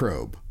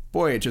paraprobe.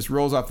 Boy, it just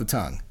rolls off the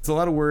tongue. It's a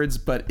lot of words,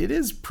 but it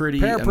is pretty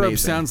amazing.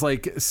 sounds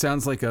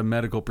like a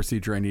medical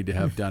procedure I need to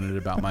have done at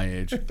about my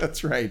age.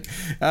 That's right.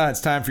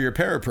 It's time for your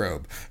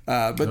paraprobe.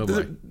 But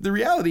the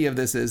reality of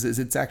this is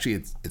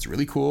it's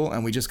really cool,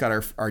 and we just got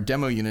our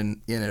demo unit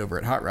in over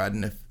at Hot Rod,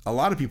 and if a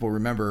lot of people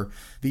remember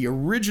the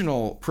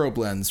original probe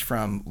lens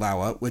from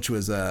Laowa, which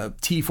was a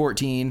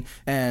T14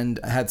 and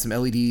had some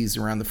LEDs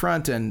around the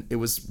front, and it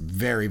was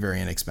very,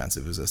 very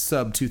inexpensive. It was a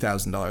sub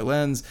 $2,000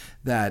 lens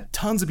that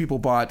tons of people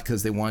bought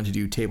because they wanted to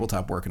do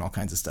tabletop work and all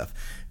kinds of stuff.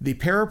 The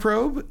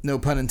paraprobe, no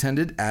pun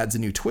intended, adds a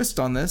new twist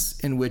on this,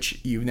 in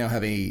which you now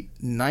have a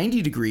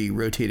 90-degree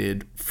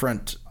rotated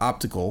front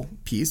optical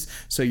piece.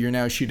 So you're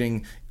now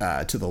shooting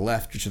to the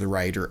left or to the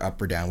right or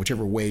up or down,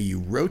 whichever way you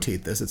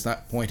rotate this. It's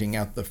not pointing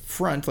out the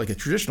front like a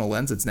traditional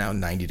lens. It's now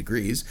 90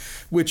 degrees,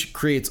 which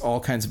creates all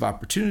kinds of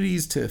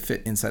opportunities to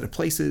fit inside of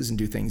places and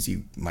do things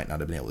you might not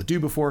have been able to do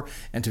before,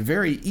 and to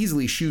very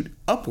easily shoot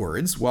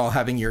upwards while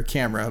having your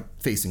camera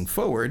facing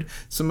forward.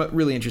 Some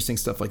really interesting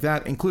stuff like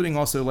that, including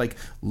also like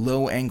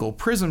low angle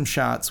prism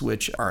shots,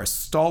 which are a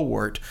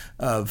stalwart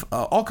of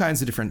all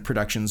kinds of different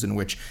productions in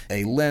which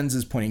a lens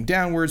is pointing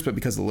downwards, but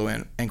because of the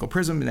low angle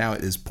prism, now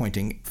it is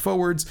pointing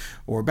forwards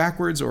or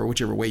backwards or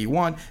whichever way you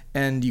want,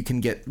 and you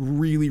can get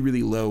really,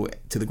 really low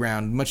to the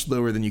ground, much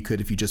lower than you could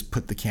if you just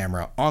put the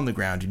camera on the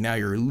ground. Now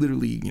you're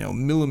literally,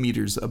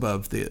 millimeters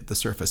above the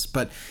surface.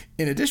 But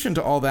in addition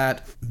to all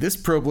that, this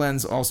probe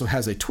lens also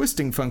has a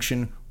twisting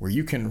function where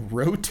you can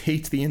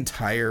rotate the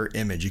entire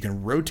image. You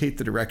can rotate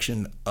the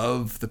direction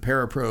of the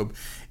paraprobe.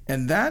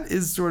 And that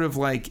is sort of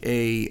like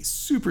a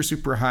super,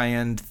 super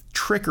high-end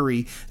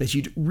trickery that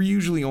you'd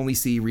usually only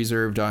see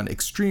reserved on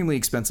extremely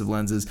expensive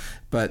lenses,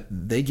 but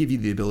they give you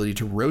the ability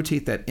to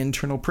rotate that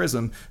internal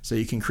prism so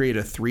you can create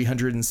a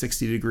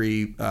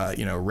 360-degree,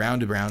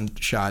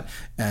 round-to-round shot.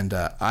 And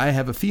I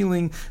have a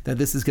feeling that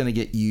this is going to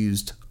get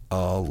used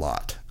a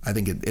lot. I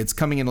think it's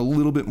coming in a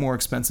little bit more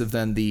expensive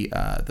than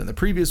the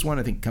previous one.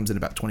 I think it comes in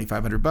about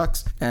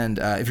 $2,500. And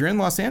if you're in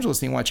Los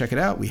Angeles and you want to check it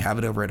out, we have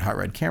it over at Hot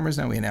Rod Cameras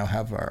now. We now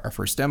have our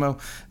first demo.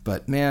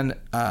 But man,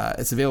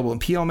 it's available in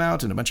PL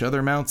mount and a bunch of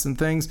other mounts and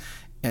things.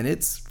 And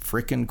it's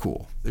freaking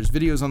cool. There's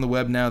videos on the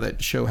web now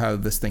that show how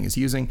this thing is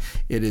using.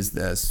 It is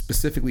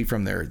specifically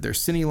from their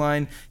Cine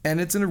line, and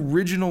it's an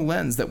original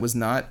lens that was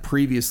not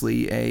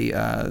previously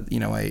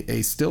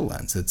a still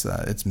lens.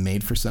 It's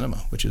made for cinema,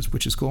 which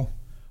is cool.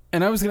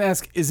 And I was going to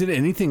ask, is it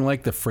anything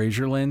like the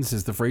Fraser lens?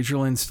 Is the Fraser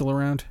lens still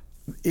around?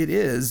 It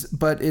is,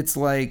 but it's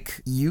like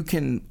you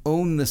can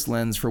own this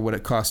lens for what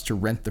it costs to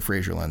rent the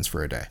Fraser lens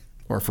for a day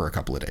or for a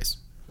couple of days.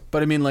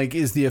 But I mean, like,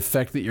 is the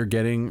effect that you're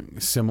getting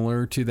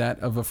similar to that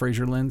of a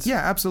Fraser lens? Yeah,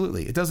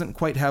 absolutely. It doesn't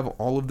quite have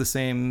all of the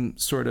same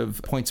sort of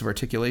points of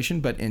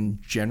articulation, but in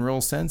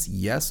general sense,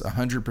 yes,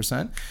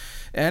 100%.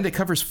 And it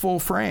covers full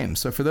frame.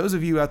 So for those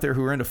of you out there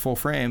who are into full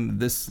frame,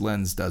 this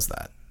lens does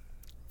that.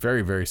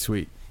 Very, very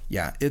sweet.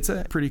 Yeah, it's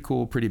a pretty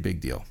cool, pretty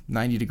big deal.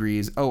 90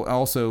 degrees. Oh,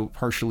 also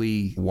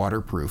partially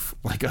waterproof,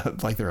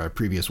 like their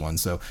previous one.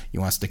 So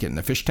you want to stick it in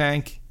a fish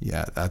tank?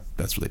 Yeah,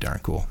 that's really darn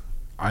cool.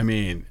 I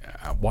mean,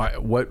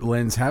 what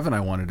lens haven't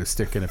I wanted to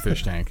stick in a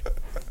fish tank?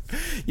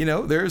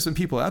 There are some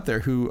people out there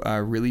who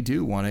really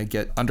do want to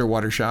get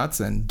underwater shots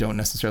and don't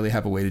necessarily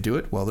have a way to do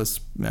it. Well, this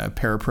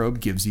Paraprobe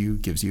gives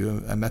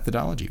you a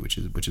methodology, which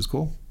is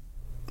cool.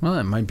 Well,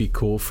 that might be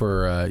cool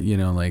for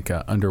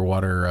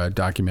underwater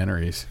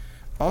documentaries.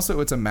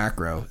 Also, it's a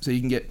macro, so you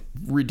can get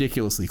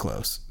ridiculously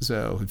close.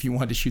 So if you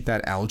want to shoot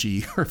that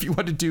algae, or if you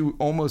want to do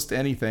almost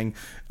anything,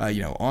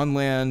 on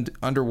land,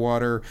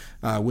 underwater,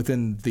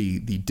 within the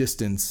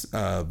distance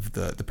of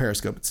the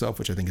periscope itself,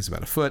 which I think is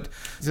about a foot.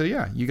 So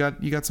yeah, you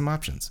got some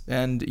options,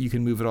 and you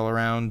can move it all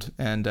around,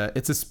 and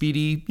it's a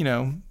speedy,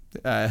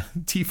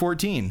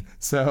 T14.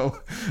 So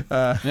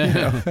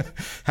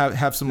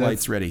have some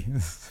lights ready.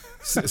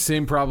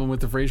 Same problem with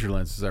the Fraser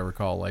lens, as I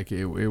recall. Like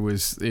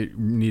it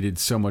needed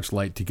so much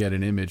light to get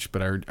an image,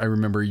 but I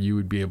remember you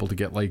would be able to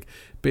get like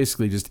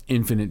basically just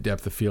infinite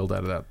depth of field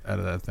out of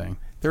that thing.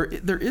 There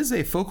is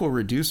a focal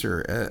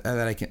reducer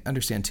that I can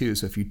understand too.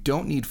 So if you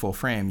don't need full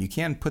frame, you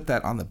can put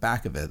that on the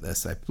back of it.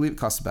 I believe it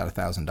costs about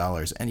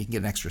 $1,000, and you can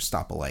get an extra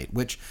stop of light,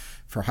 which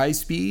for high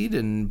speed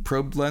and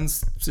probe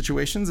lens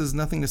situations is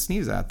nothing to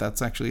sneeze at.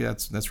 That's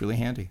really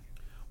handy.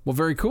 Well,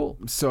 very cool.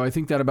 So I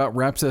think that about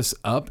wraps us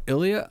up.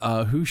 Ilya,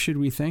 who should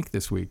we thank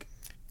this week?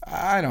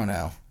 I don't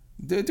know.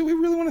 Do we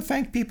really want to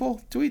thank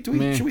people? Should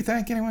we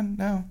thank anyone?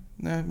 No,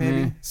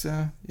 maybe.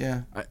 So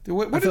yeah.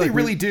 What do they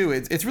really do?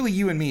 It's really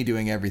you and me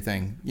doing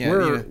everything.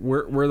 Yeah,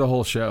 we're the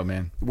whole show,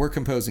 man. We're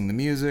composing the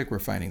music. We're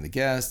finding the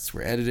guests.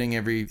 We're editing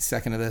every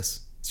second of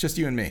this. It's just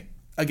you and me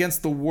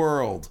against the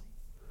world.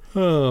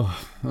 Oh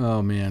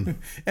man.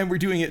 And we're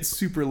doing it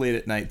super late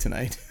at night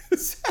tonight.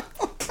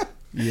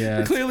 Yeah,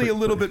 you're clearly a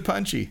little bit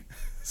punchy.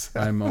 So.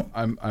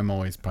 I'm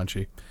always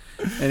punchy.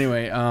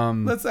 Anyway,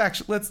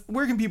 let's.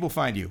 Where can people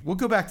find you? We'll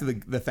go back to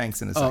the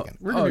thanks in a second.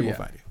 Where can people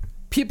find you?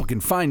 People can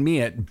find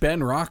me at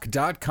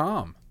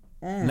benrock.com.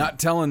 Not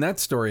telling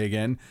that story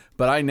again,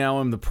 but I now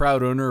am the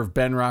proud owner of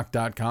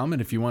benrock.com, and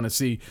if you want to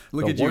see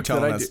look at you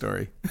telling that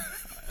story.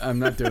 I'm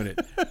not doing it.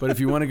 But if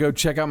you want to go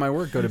check out my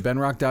work, go to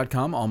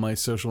benrock.com. All my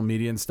social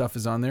media and stuff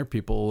is on there.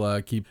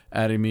 People keep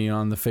adding me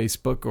on the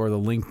Facebook or the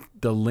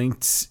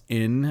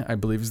LinkedIn, I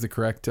believe is the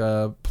correct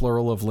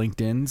plural of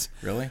LinkedIns.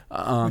 Really?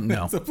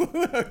 No.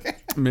 Okay.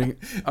 I'm making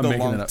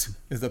it up.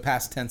 Is the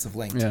past tense of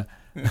linked. Yeah.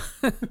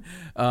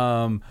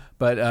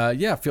 But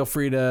feel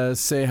free to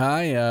say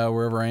hi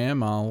wherever I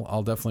am.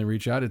 I'll definitely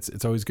reach out.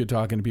 It's always good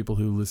talking to people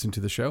who listen to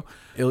the show.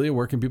 Ilya,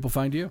 where can people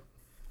find you?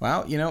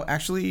 Well,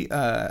 actually,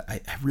 I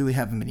really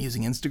haven't been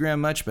using Instagram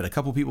much, but a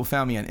couple people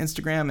found me on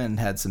Instagram and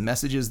had some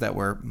messages that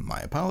were,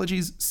 my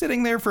apologies,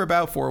 sitting there for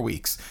about 4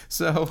 weeks.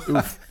 So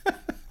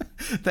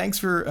thanks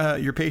for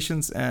your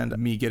patience and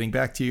me getting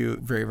back to you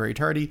very, very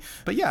tardy.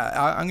 But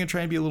yeah, I'm going to try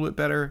and be a little bit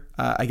better.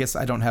 I guess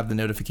I don't have the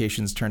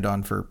notifications turned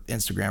on for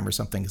Instagram or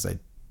something because I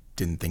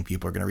didn't think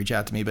people are going to reach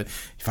out to me, but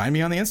find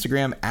me on the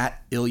Instagram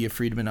at Ilya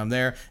Friedman. I'm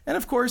there. And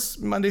of course,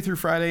 Monday through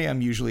Friday,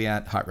 I'm usually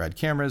at Hot Rod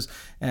Cameras,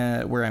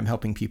 where I'm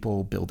helping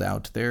people build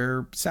out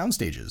their sound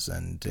stages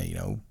and,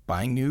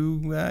 buying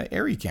new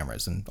ARRI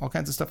cameras and all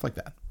kinds of stuff like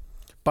that.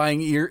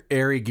 Buying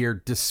ARRI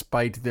gear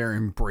despite their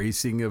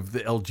embracing of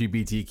the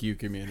LGBTQ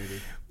community.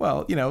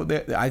 Well,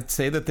 I'd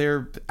say that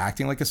they're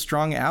acting like a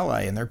strong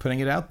ally and they're putting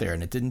it out there.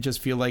 And it didn't just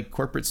feel like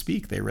corporate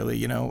speak. They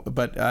really,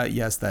 but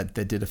yes, that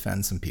did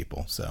offend some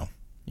people. So,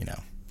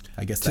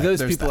 I guess to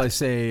those people, I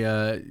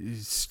say,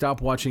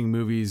 stop watching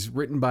movies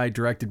written by,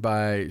 directed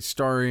by,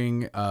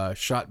 starring,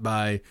 shot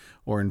by,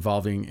 or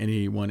involving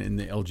anyone in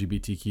the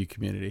LGBTQ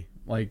community.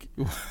 Like,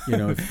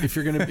 if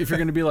you're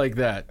gonna be like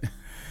that,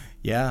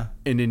 yeah,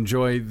 and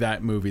enjoy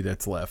that movie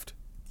that's left.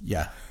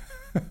 Yeah,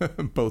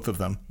 both of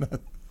them,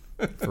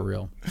 for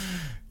real.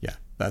 Yeah,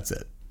 that's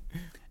it.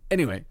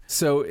 Anyway,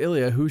 so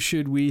Ilya, who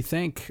should we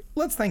thank?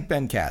 Let's thank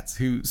Ben Katz,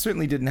 who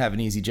certainly didn't have an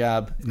easy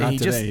job. Not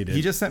today, he did.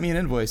 He just sent me an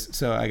invoice,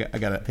 so I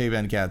got to pay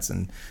Ben Katz,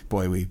 and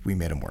boy, we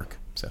made him work.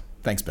 So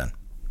thanks, Ben.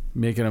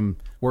 Making him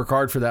work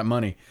hard for that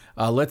money.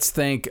 Let's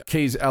thank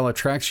Kays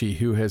Alatrakshi,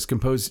 who has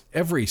composed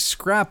every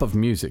scrap of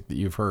music that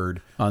you've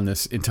heard on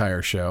this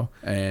entire show,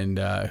 and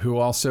who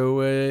also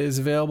is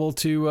available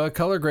to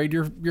color grade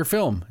your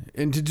film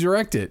and to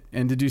direct it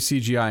and to do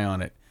CGI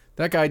on it.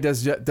 That guy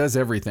does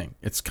everything.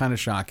 It's kind of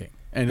shocking.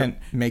 And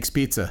makes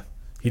pizza.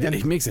 He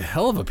makes a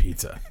hell of a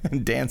pizza.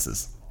 And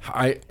dances.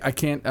 I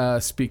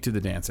can't speak to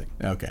the dancing.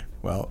 Okay.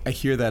 Well, I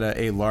hear that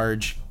a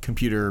large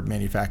computer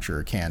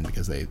manufacturer can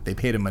because they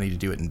paid him money to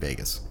do it in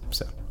Vegas.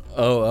 So.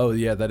 Oh,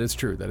 yeah, that is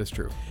true.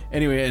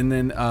 Anyway, and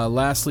then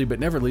lastly, but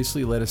never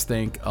leastly, let us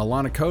thank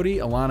Alana Cody.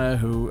 Alana,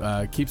 who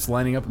keeps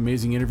lining up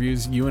amazing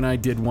interviews. You and I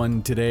did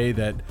one today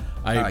that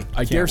I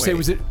dare say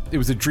it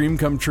was a dream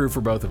come true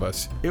for both of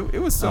us.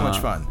 It was so much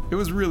fun. It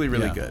was really,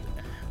 really good.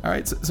 All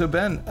right, so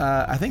Ben,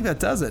 I think that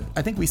does it.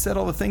 I think we said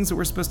all the things that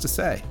we're supposed to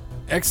say.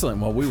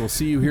 Excellent. Well, we will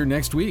see you here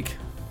next week.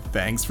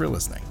 Thanks for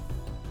listening.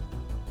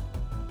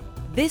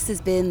 This has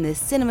been the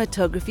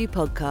Cinematography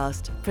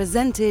Podcast,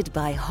 presented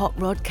by Hot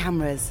Rod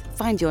Cameras.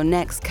 Find your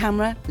next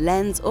camera,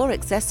 lens, or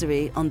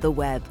accessory on the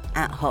web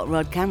at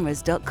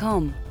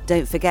hotrodcameras.com.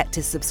 Don't forget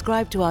to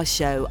subscribe to our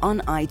show on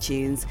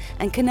iTunes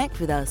and connect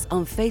with us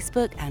on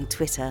Facebook and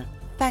Twitter.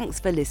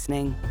 Thanks for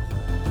listening.